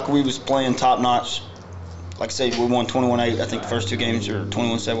didn't feel like we was playing top-notch like I said, we won 21-8. I think the first two games or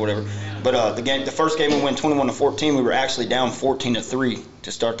 21-7, whatever. But the first game we went 21-14. We were actually down 14-3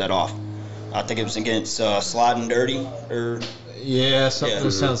 to start that off. I think it was against Sliding Dirty or. Yeah, something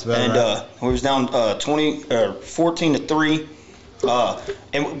sounds about and, right. We was down 14-3,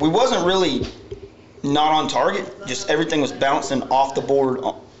 and we wasn't really not on target. Just everything was bouncing off the board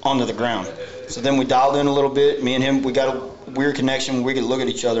onto the ground. So then we dialed in a little bit. Me and him, we got a weird connection. We could look at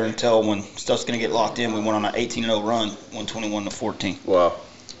each other and tell when stuff's gonna get locked in. We went on an 18-0 run, won 21-14. Wow.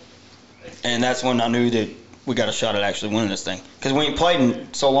 And that's when I knew that we got a shot at actually winning this thing, because we ain't played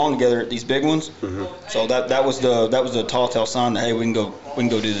in so long together at these big ones. Mm-hmm. So that was the tall tale sign that hey, we can go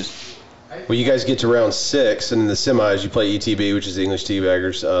do this. Well, you guys get to round 6, and in the semis you play ETB, which is the English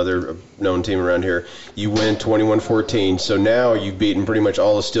Teabaggers. They're a known team around here. You win 21-14. So now you've beaten pretty much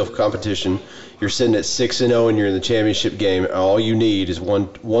all the steel competition. You're sitting at 6-0, and you're in the championship game. All you need is one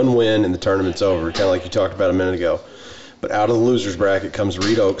win, and the tournament's over. Kind of like you talked about a minute ago. But out of the losers bracket comes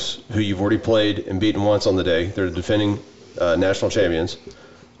Reed Oaks, who you've already played and beaten once on the day. They're the defending national champions.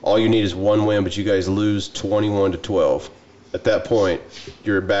 All you need is one win, but you guys lose 21-12. At that point,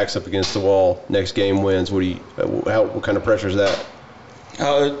 your back's up against the wall. Next game wins. What kind of pressure is that?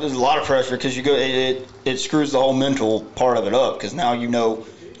 There's a lot of pressure because it screws the whole mental part of it up, because now you know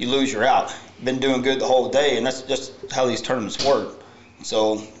you lose, you're out. Been doing good the whole day, and that's just how these tournaments work.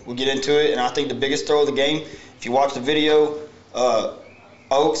 So we get into it, and I think the biggest throw of the game, if you watch the video,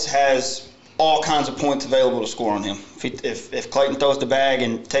 Oaks has all kinds of points available to score on him. If Clayton throws the bag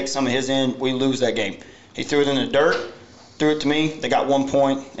and takes some of his in, we lose that game. He threw it in the dirt, threw it to me, they got 1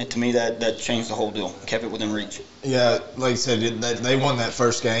 point, and to me that changed the whole deal, kept it within reach. Yeah, like you said, they won that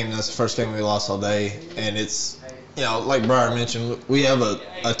first game. That's the first game we lost all day, and it's, like Brian mentioned, we have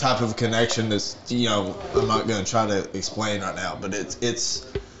a type of connection that's, I'm not going to try to explain right now, but it's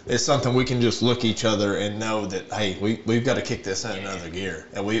something we can just look at each other and know that, hey, we've got to kick this in another gear,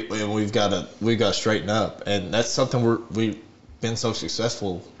 and we've got to straighten up, and that's something we've been so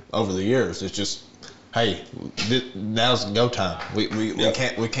successful over the years. It's just, hey, now's go time. We got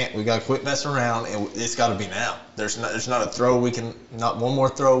to quit messing around, and it's got to be now. There's not a throw not one more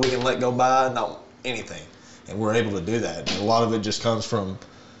throw we can let go by, not anything, and we're able to do that. And a lot of it just comes from,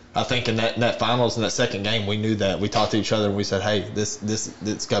 I think in that finals, in that second game, we knew that. We talked to each other and we said, hey, this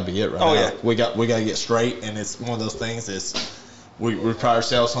got to be it right now. Yeah. We got to get straight, and it's one of those things we pride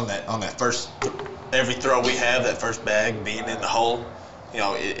ourselves on that first, every throw we have, that first bag being in the hole,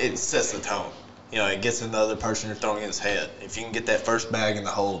 it sets the tone. It gets in the other person you're throwing his head. If you can get that first bag in the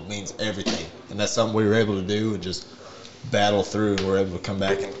hole, it means everything. And that's something we were able to do and just battle through, and we're able to come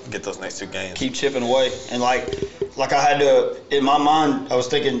back and get those next two games. Keep chipping away. And like I had to, in my mind, I was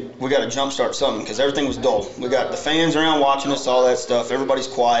thinking we got to jumpstart something, because everything was dull. We got the fans around watching us, all that stuff. Everybody's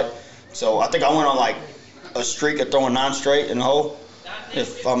quiet. So I think I went on like a streak of throwing 9 straight in the hole,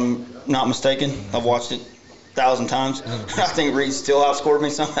 if I'm not mistaken. I've watched it 1,000 times. I think Reed still outscored me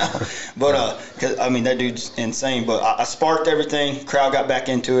somehow. But, cause, that dude's insane. But I sparked everything. Crowd got back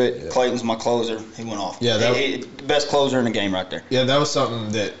into it. Yeah. Clayton's my closer. He went off. Yeah, the best closer in the game right there. Yeah, that was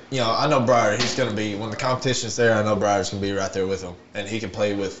something that, I know Briar, he's going to be, when the competition's there, I know Briar's going to be right there with him. And he can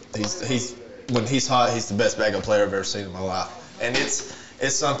play with, when he's hot, he's the best backup player I've ever seen in my life. And it's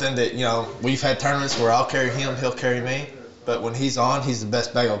something that, we've had tournaments where I'll carry him, he'll carry me. But when he's on, he's the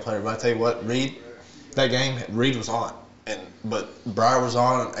best backup player. But I tell you what, Reed, that game, Reed was on, but Briar was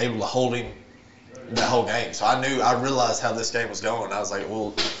on and able to hold him that whole game. So I realized how this game was going. I was like,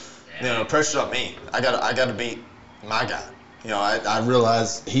 well, pressure's on me. I got to beat my guy. I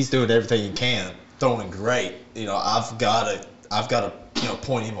realized he's doing everything he can, throwing great. I've got to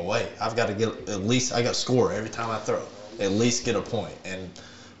point him away. I've got to get at least, I got to score every time I throw, at least get a point. And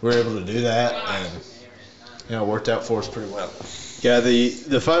we were able to do that, and it worked out for us pretty well. Yeah,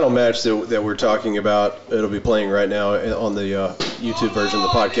 the final match that we're talking about, it'll be playing right now on the YouTube version of the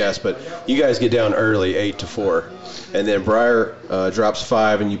podcast, but you guys get down early, 8-4, and then Briar drops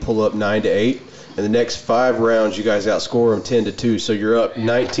 5 and you pull up 9-8, and the next 5 rounds you guys outscore them 10-2, so you're up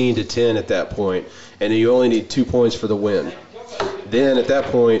 19-10 at that point, and you only need 2 points for the win. Then at that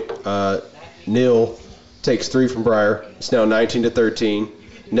point, Neil takes 3 from Briar. It's now 19-13.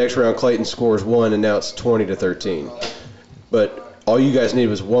 Next round Clayton scores 1, and now it's 20-13. But all you guys needed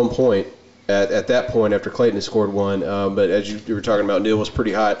was 1 point at that point after Clayton had scored 1. But as you were talking about, Neil was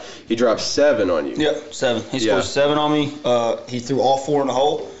pretty hot. He dropped 7 on you. Yep, 7. He scored 7 on me. He threw all 4 in the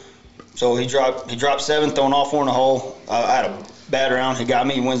hole. So he dropped 7, throwing all 4 in the hole. I had a bad round. He got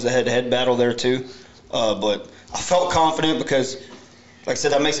me. He wins the head-to-head battle there too. But I felt confident because, like I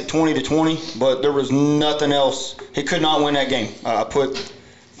said, that makes it 20-20. But there was nothing else. He could not win that game. I put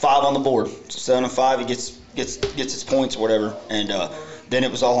 5 on the board. So 7-5. He gets gets his points or whatever, and then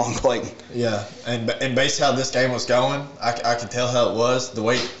it was all on Clayton. Yeah, and based how this game was going, I could tell how it was. The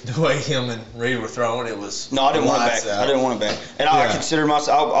way him and Reed were throwing, it was. No, I didn't want it back. I didn't want it back. And I consider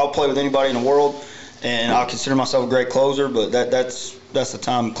myself. I'll play with anybody in the world, and I consider myself a great closer. But that's the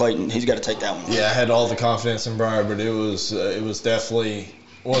time Clayton. He's got to take that one. Yeah, I had all the confidence in Briar, but it was definitely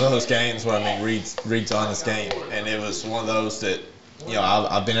one of those games where Reed's on his game, and it was one of those that.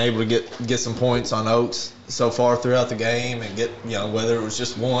 I've been able to get some points on Oaks so far throughout the game, and get whether it was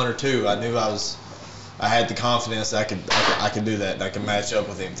just one or two, I knew I had the confidence that I could do that, and I could match up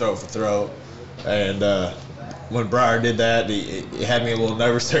with him throw for throw. And when Briar did that, it had me a little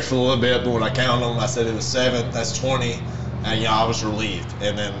nervous there for a little bit. But when I counted them, I said it was 7. That's 20, and I was relieved.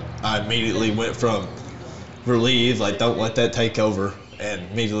 And then I immediately went from relieved, like don't let that take over, and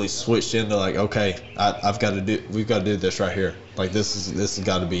immediately switched into like, okay, we've got to do this right here. Like this has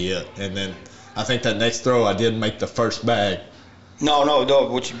got to be it. And then I think that next throw I did make the first bag. No.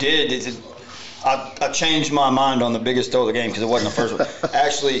 What you did is I changed my mind on the biggest throw of the game because it wasn't the first one.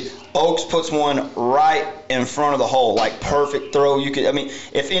 Actually, Oaks puts one right in front of the hole, like perfect throw.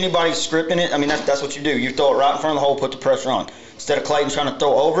 If anybody's scripting it, that's what you do. You throw it right in front of the hole, put the pressure on. Instead of Clayton trying to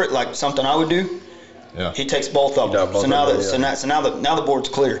throw over it, like something I would do. Yeah. He takes both of them. So now the board's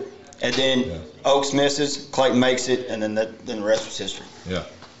clear. And then Oaks misses, Clayton makes it, and then the rest was history. Yeah.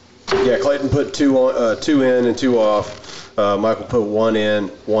 Yeah, Clayton put two in and 2 off. Michael put 1 in,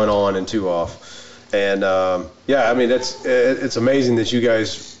 1 on, and 2 off. And it's amazing that you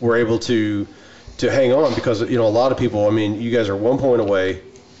guys were able to hang on because a lot of people. You guys are 1 point away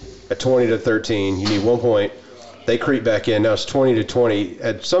at 20-13. You need 1 point. They creep back in. Now it's 20-20.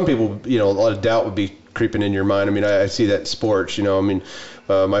 And some people, a lot of doubt would be creeping in your mind. I see that in sports.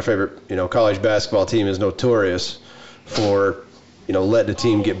 My favorite, college basketball team is notorious for, letting the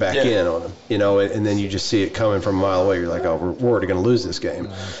team get back in on them. And then you just see it coming from a mile away. You're like, oh, we're already going to lose this game.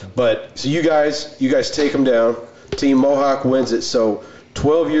 But so you guys take them down. Team Mohawk wins it. So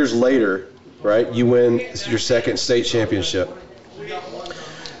 12 years later, right? You win your second state championship.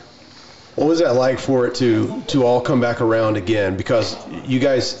 What was that like for it to all come back around again? Because you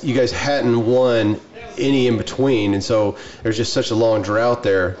guys hadn't won any in between, and so there's just such a long drought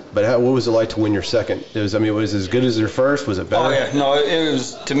there. But what was it like to win your second? Was it as good as your first? Was it better? Oh yeah, no, it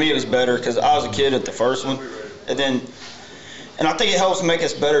was. To me, it was better because I was a kid at the first one, and I think it helps make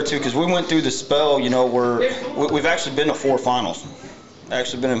us better too because we went through the spell, where we've actually been to 4 finals,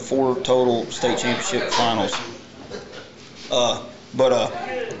 actually been in 4 total state championship finals.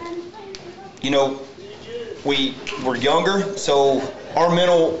 We were younger, so our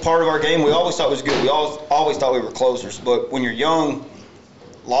mental part of our game, we always thought was good. We always thought we were closers. But when you're young,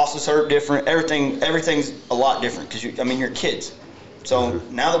 losses hurt different. Everything's a lot different because you're kids. So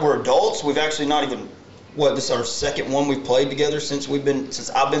now that we're adults, we've actually not even. This is our second one we've played together since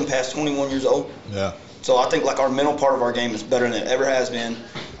I've been past 21 years old. Yeah. So I think like our mental part of our game is better than it ever has been.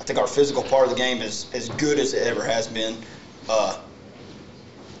 I think our physical part of the game is as good as it ever has been.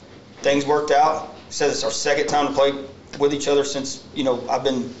 Things worked out. Says it's our second time to play with each other since I've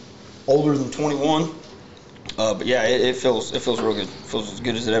been older than 21. But yeah, it feels real good. It feels as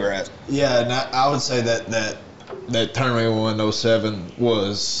good as it ever has. Yeah, and I would say that tournament we won in 07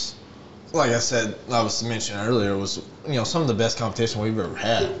 was, like I said, I was mentioning earlier, was some of the best competition we've ever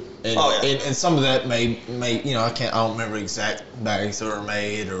had. And, and some of that made I don't remember exact bags that were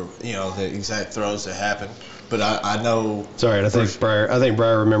made or the exact throws that happened. But I know. Sorry, I think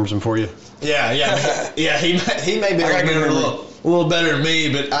Briar remembers them for you. Yeah. He may be remember a little better than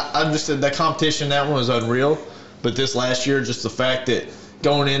me, but I just said that competition, that one was unreal. But this last year, just the fact that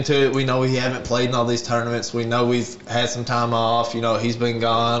going into it, we know we haven't played in all these tournaments. We know we've had some time off. He's been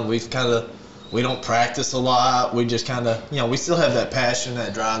gone. We don't practice a lot. We just we still have that passion,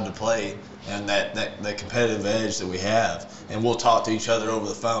 that drive to play, and that competitive edge that we have. And we'll talk to each other over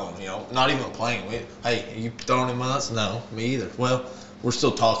the phone, not even playing. Hey, are you throwing in months? No, me either. Well, we're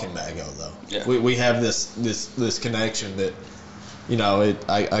still talking Bago though. Yeah. We have this connection that,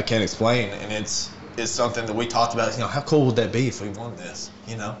 I can't explain, and it's something that we talked about. How cool would that be if we won this?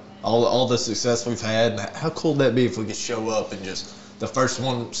 All the success we've had, and how cool would that be if we could show up and just the first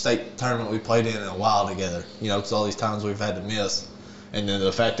one state tournament we played in a while together. Because all these times we've had to miss. And then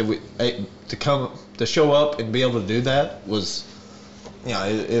the fact that to show up and be able to do that was,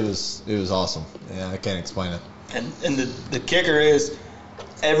 it was awesome. Yeah, I can't explain it. And the kicker is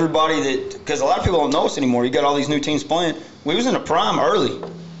everybody because a lot of people don't know us anymore. You got all these new teams playing. We was in a prime early,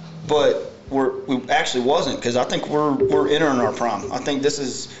 but we actually wasn't because I think we're entering our prime. I think this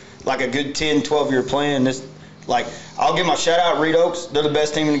is like a good 10, 12-year plan. A Like, I'll give my shout out Reed Oaks. They're the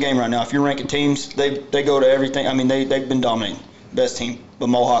best team in the game right now. If you're ranking teams, they go to everything. I mean, they've been dominating. Best team. But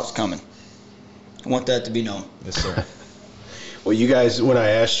Mohawk's coming. I want that to be known. Yes, sir. Well, you guys, when I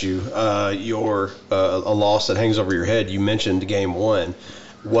asked you your a loss that hangs over your head, you mentioned game 1.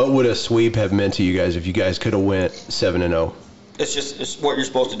 What would a sweep have meant to you guys if you guys could have went 7-0? It's what you're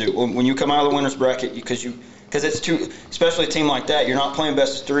supposed to do. When you come out of the winner's bracket, because it's too, especially a team like that, you're not playing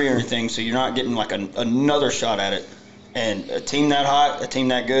best of 3 or anything, so you're not getting like another shot at it. And a team that hot, a team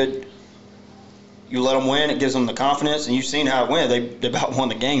that good, you let them win, it gives them the confidence, and you've seen how it went. They about won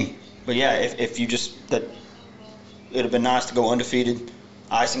the game. But yeah, if you just it'd have been nice to go undefeated,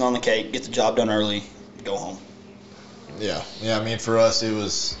 icing on the cake, get the job done early, go home. Yeah. I mean, for us, it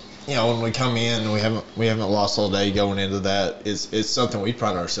was, when we come in and we haven't lost all day going into that, it's something we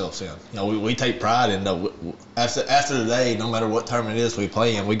pride ourselves in. We take pride in after the day, no matter what tournament it is we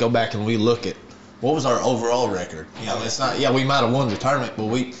play in, we go back and we look at what was our overall record. It's not, we might have won the tournament, but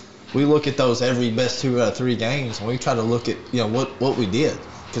we look at those every best 2 out of 3 games, and we try to look at what we did,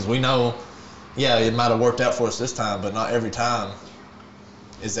 because we know, it might have worked out for us this time, but not every time.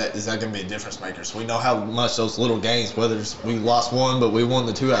 Is that going to be a difference maker? So we know how much those little games, whether we lost 1 but we won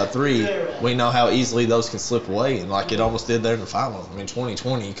the 2 out of 3, we know how easily those can slip away, and like it almost did there in the finals. I mean,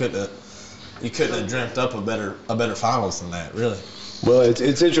 2020, you couldn't have dreamt up a better finals than that, really. Well,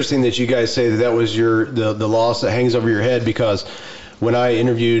 it's interesting that you guys say that was the loss that hangs over your head, because when I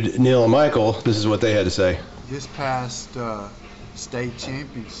interviewed Neil and Michael, this is what they had to say. This past state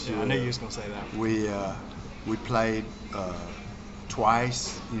championship, I knew you was gonna say that. We played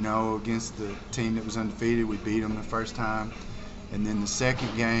twice, against the team that was undefeated. We beat them the first time, and then the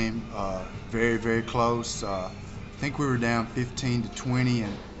second game, very, very close. I think we were down 15-20,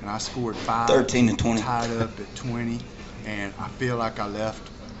 and I scored 5. 13-20. Tied up at 20, and I feel like I left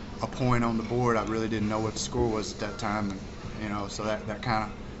a point on the board. I really didn't know what the score was at that time, and so that kind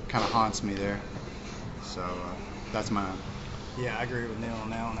of haunts me there. So that's mine. Yeah, I agree with Neil on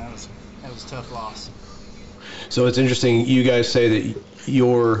that one. That was a tough loss. So it's interesting. You guys say that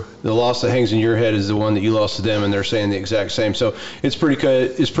the loss that hangs in your head is the one that you lost to them, and they're saying the exact same. So it's pretty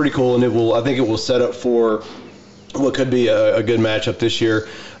cool, and I think it will set up for what could be a good matchup this year.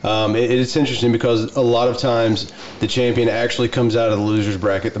 It's interesting because a lot of times the champion actually comes out of the loser's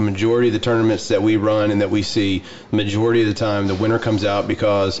bracket. The majority of the tournaments that we run and that we see, the majority of the time the winner comes out,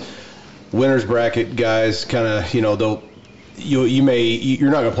 because winner's bracket guys kind of, you're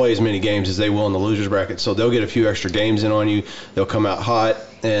not going to play as many games as they will in the losers bracket, so they'll get a few extra games in on you. They'll come out hot,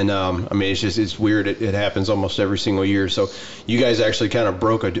 and it's weird. It happens almost every single year. So you guys actually kind of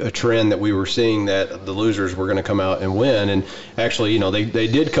broke a trend that we were seeing, that the losers were going to come out and win, and actually, they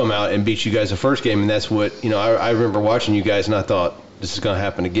did come out and beat you guys the first game, and that's what I remember watching you guys, and I thought this is going to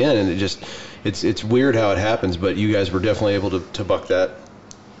happen again, and it's weird how it happens, but you guys were definitely able to buck that.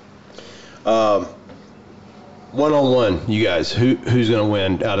 One-on-one, you guys, who's going to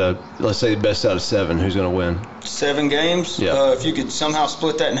win out of, let's say, the best out of 7? Who's going to win? 7 games? Yeah. If you could somehow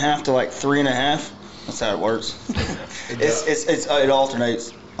split that in half to like 3.5, that's how it works. It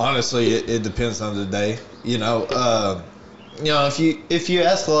alternates. Honestly, it depends on the day. If you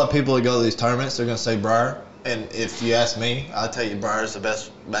ask a lot of people to go to these tournaments, they're going to say Briar. And if you ask me, I'll tell you Briar's the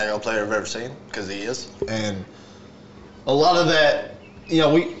best basketball player I've ever seen, because he is. And a lot of that,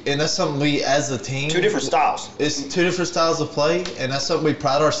 and that's something we, as a team, 2 different styles. It's 2 different styles of play, and that's something we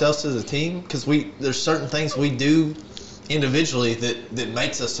pride ourselves as a team, because there's certain things we do individually that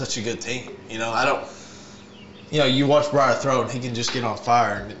makes us such a good team. You watch Briar throw, and he can just get on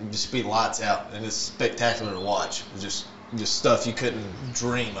fire and just be lights out, and it's spectacular to watch. Just stuff you couldn't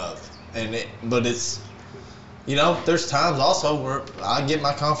dream of. But it's, there's times also where I get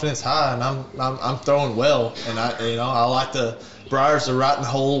my confidence high, and I'm throwing well, and I like to. Briar's a right in the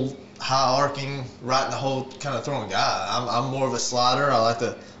hole, high arcing, right in the hole kind of throwing guy. I'm more of a slider. I like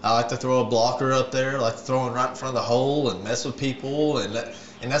to throw a blocker up there. I like to throw him right in front of the hole and mess with people, and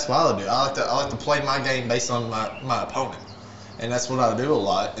that's what I do. I like to play my game based on my opponent, and that's what I do a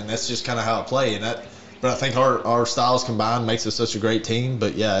lot, and that's just kind of how I play. But I think our styles combined makes us such a great team.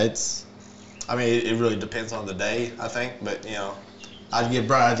 But yeah, it really depends on the day, I think. But I'd give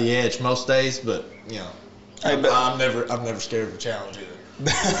Briar the edge most days, but I'm never scared of a challenge either.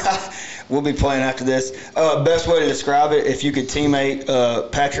 We'll be playing after this. Best way to describe it, if you could teammate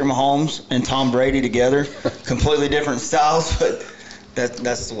Patrick Mahomes and Tom Brady together, completely different styles, but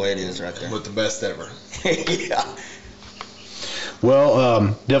that's the way it is right there. With the best ever. Yeah.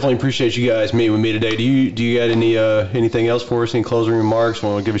 Well, definitely appreciate you guys meeting with me today. Do you got anything else for us? Any closing remarks?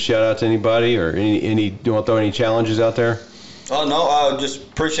 Want to give a shout out to anybody, or do you want to throw any challenges out there? Oh no, just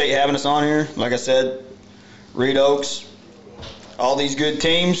appreciate you having us on here. Like I said, Reed Oaks, all these good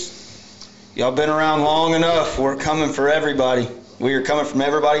teams. Y'all been around long enough. We're coming for everybody. We are coming from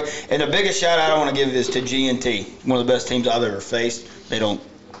everybody. And the biggest shout out I want to give is to GNT, one of the best teams I've ever faced. They don't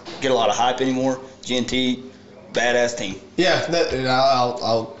get a lot of hype anymore. GNT, badass team. Yeah, and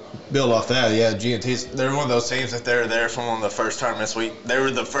I'll build off that. Yeah, GNT's, they're one of those teams that they're there from one of the first tournaments. They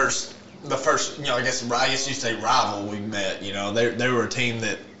were the first, I guess you say rival we met. They were a team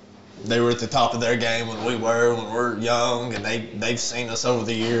that they were at the top of their game when we were young, and they've seen us over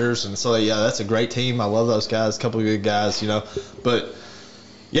the years. And so, yeah, that's a great team. I love those guys, a couple of good guys, But,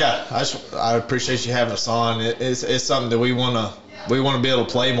 yeah, I appreciate you having us on. It's something that we want to be able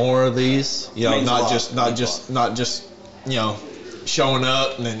to play more of these, not just showing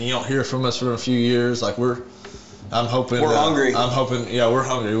up and then you don't hear from us for a few years. Like I'm hoping we're hungry. I'm hoping, we're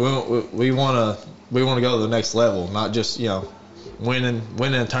hungry. We want to go to the next level, not just winning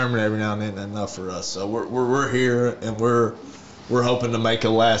a tournament every now and then enough for us. So we're here, and we're hoping to make a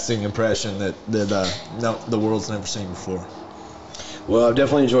lasting impression that the world's never seen before. Well, I've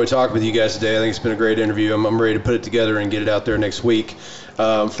definitely enjoyed talking with you guys today. I think it's been a great interview. I'm ready to put it together and get it out there next week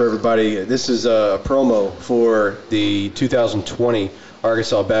for everybody. This is a promo for the 2020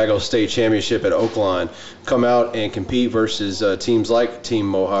 Arkansas Bago State Championship at Oaklawn. Come out and compete versus teams like Team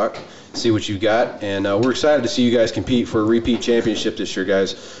Mohawk. See what you got, and we're excited to see you guys compete for a repeat championship this year,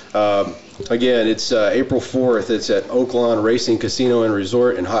 guys. Again, it's April 4th. It's at Oaklawn Racing Casino and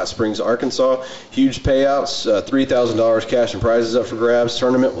Resort in Hot Springs, Arkansas. Huge payouts, $3,000 cash and prizes up for grabs.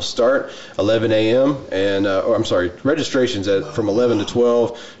 Tournament will start 11 a.m. and registration's from 11 to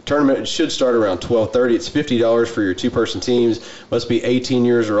 12. Tournament should start around 12:30. It's $50 for your two-person teams. Must be 18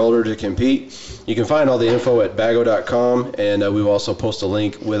 years or older to compete. You can find all the info at bago.com, and we will also post a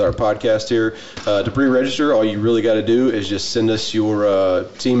link with our podcast here. To pre-register, all you really got to do is just send us your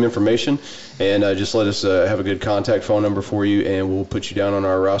team information, and just let us have a good contact phone number for you, and we'll put you down on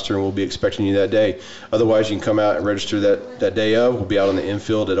our roster, and we'll be expecting you that day. Otherwise, you can come out and register that day of. We'll be out on the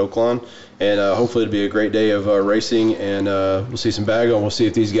infield at Oaklawn, and hopefully it'll be a great day of racing, and we'll see some Bago, and we'll see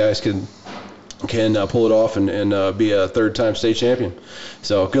if these guys can pull it off and be a third-time state champion.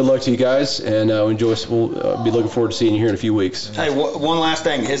 So good luck to you guys, and enjoy. We'll be looking forward to seeing you here in a few weeks. Hey, one last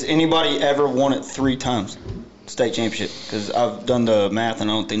thing. Has anybody ever won it 3 times, state championship? Because I've done the math, and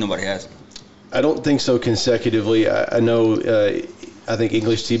I don't think nobody has. I don't think so consecutively. I know I think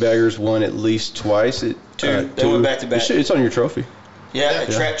English Teabaggers won at least twice. Two. They went back-to-back. It's on your trophy. Yeah.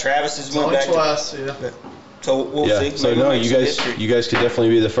 Travis has went back twice, yeah. So we'll see. So no, you guys could definitely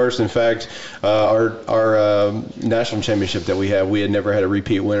be the first. In fact, our national championship that we had never had a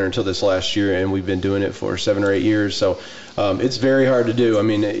repeat winner until this last year, and we've been doing it for 7 or 8 years. So it's very hard to do. I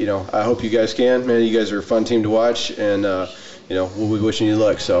mean, I hope you guys can. Man, you guys are a fun team to watch, and we'll be wishing you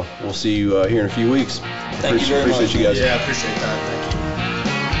luck. So we'll see you here in a few weeks. Thank you very much. Appreciate you guys. Yeah, I appreciate that. Thank you.